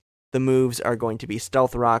defense. The moves are going to be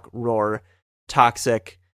Stealth Rock, Roar,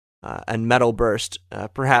 Toxic, and Metal Burst,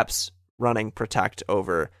 perhaps running Protect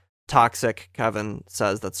over Toxic. Kevin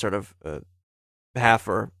says that's sort of half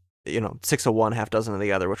or 6 of one, half dozen of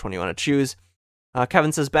the other, which one you want to choose.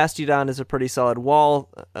 Kevin says Bastiodon is a pretty solid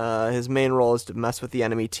wall. His main role is to mess with the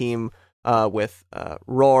enemy team with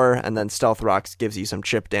Roar, and then Stealth Rocks gives you some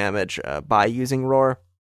chip damage by using Roar.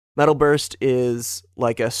 Metal Burst is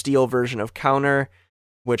like a steel version of Counter,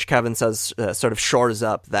 which Kevin says sort of shores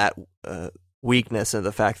up that weakness and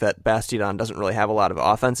the fact that Bastiodon doesn't really have a lot of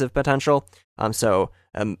offensive potential. So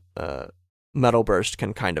Metal Burst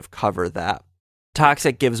can kind of cover that.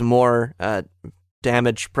 Toxic gives more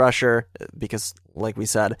damage pressure because, like we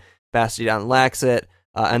said, Bastiodon lacks it.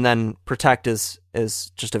 And then Protect is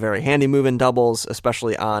just a very handy move in doubles,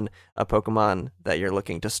 especially on a Pokemon that you're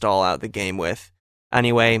looking to stall out the game with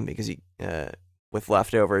anyway, because with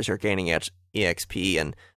leftovers, you're gaining EXP,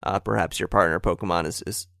 and perhaps your partner Pokemon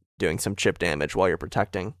is doing some chip damage while you're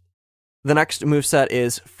protecting. The next moveset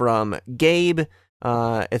is from Gabe.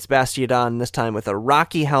 It's Bastiodon, this time with a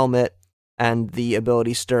Rocky Helmet and the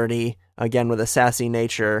ability Sturdy, again with a sassy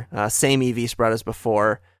nature, same EV spread as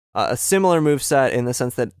before. A similar moveset in the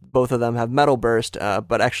sense that both of them have Metal Burst,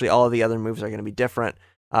 but actually all of the other moves are going to be different.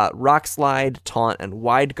 Rock Slide, Taunt, and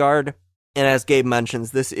Wide Guard. And as Gabe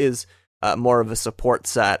mentions, this is more of a support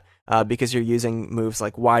set because you're using moves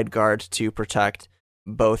like Wide Guard to protect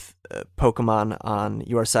both Pokemon on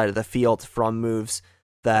your side of the field from moves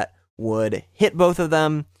that would hit both of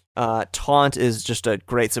them. Taunt is just a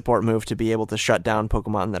great support move to be able to shut down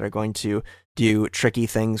Pokemon that are going to do tricky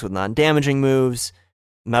things with non-damaging moves.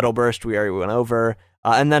 Metal Burst we already went over.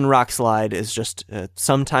 And then Rock Slide is just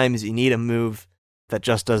sometimes you need a move that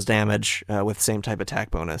just does damage with the same type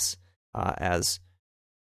attack bonus as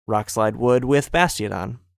Rock Slide would with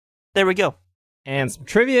Bastiodon. There we go. And some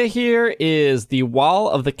trivia here is the wall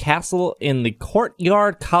of the castle in the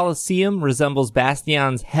Courtyard Coliseum resembles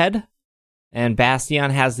Bastion's head. And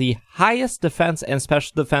Bastion has the highest defense and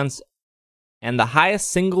special defense and the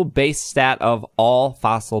highest single base stat of all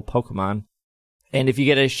fossil Pokemon. And if you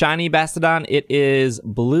get a shiny Bastiodon, it is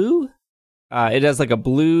blue. It has like a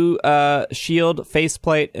blue shield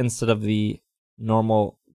faceplate instead of the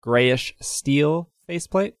normal grayish steel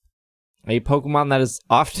faceplate. A Pokemon that is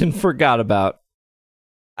often forgot about.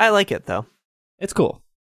 I like it, though. It's cool.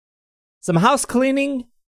 Some house cleaning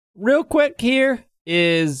real quick here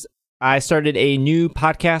is I started a new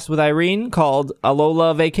podcast with Irene called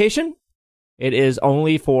Alola Vacation. It is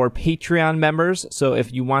only for Patreon members, so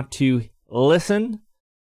if you want to listen,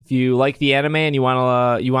 if you like the anime and you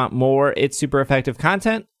want more It's Super Effective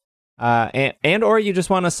content, and or you just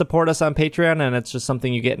want to support us on Patreon and it's just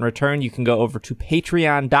something you get in return, you can go over to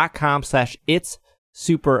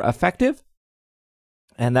patreon.com/itssupereffective,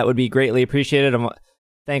 and that would be greatly appreciated.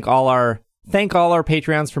 Thank all our thank all our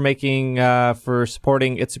Patreons for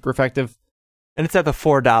supporting It's Super Effective. And it's at the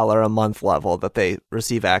 $4 a month level that they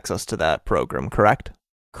receive access to that program, correct?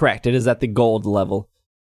 Correct. It is at the gold level.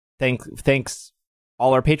 Thanks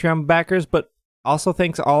all our Patreon backers, but also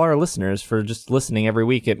thanks all our listeners for just listening every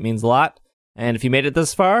week. It means a lot. And if you made it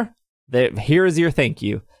this far, here is your thank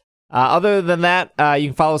you. Other than that, you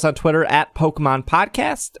can follow us on Twitter at Pokemon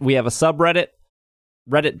Podcast. We have a subreddit,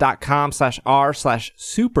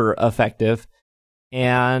 reddit.com/r/supereffective.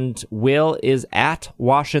 And Will is at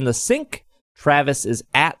Wash in the Sink. Travis is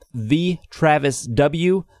at the Travis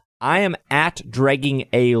W. I am at Dragging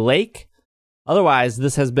a Lake. Otherwise,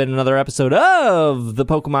 this has been another episode of the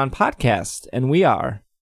Pokemon Podcast, and we are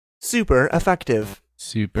super effective.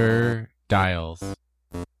 Super Dials.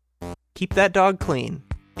 Keep that dog clean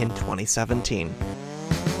in 2017.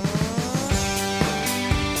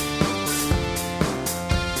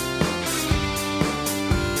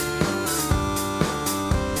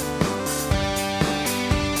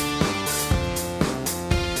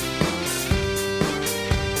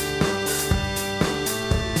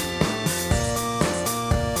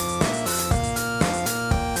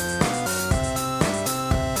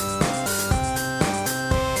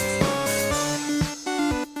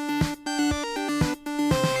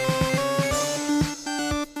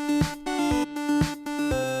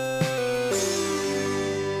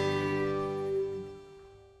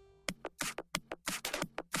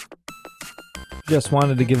 Just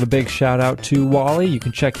wanted to give a big shout out to Wally. You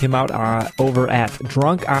can check him out over at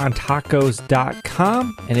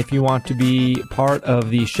drunkontacos.com. And if you want to be part of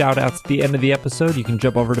the shout outs at the end of the episode, you can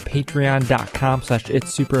jump over to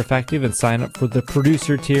patreon.com/itssupereffective and sign up for the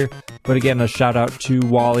producer tier. But again, a shout out to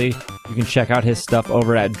Wally. You can check out his stuff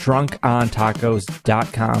over at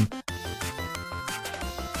drunkontacos.com.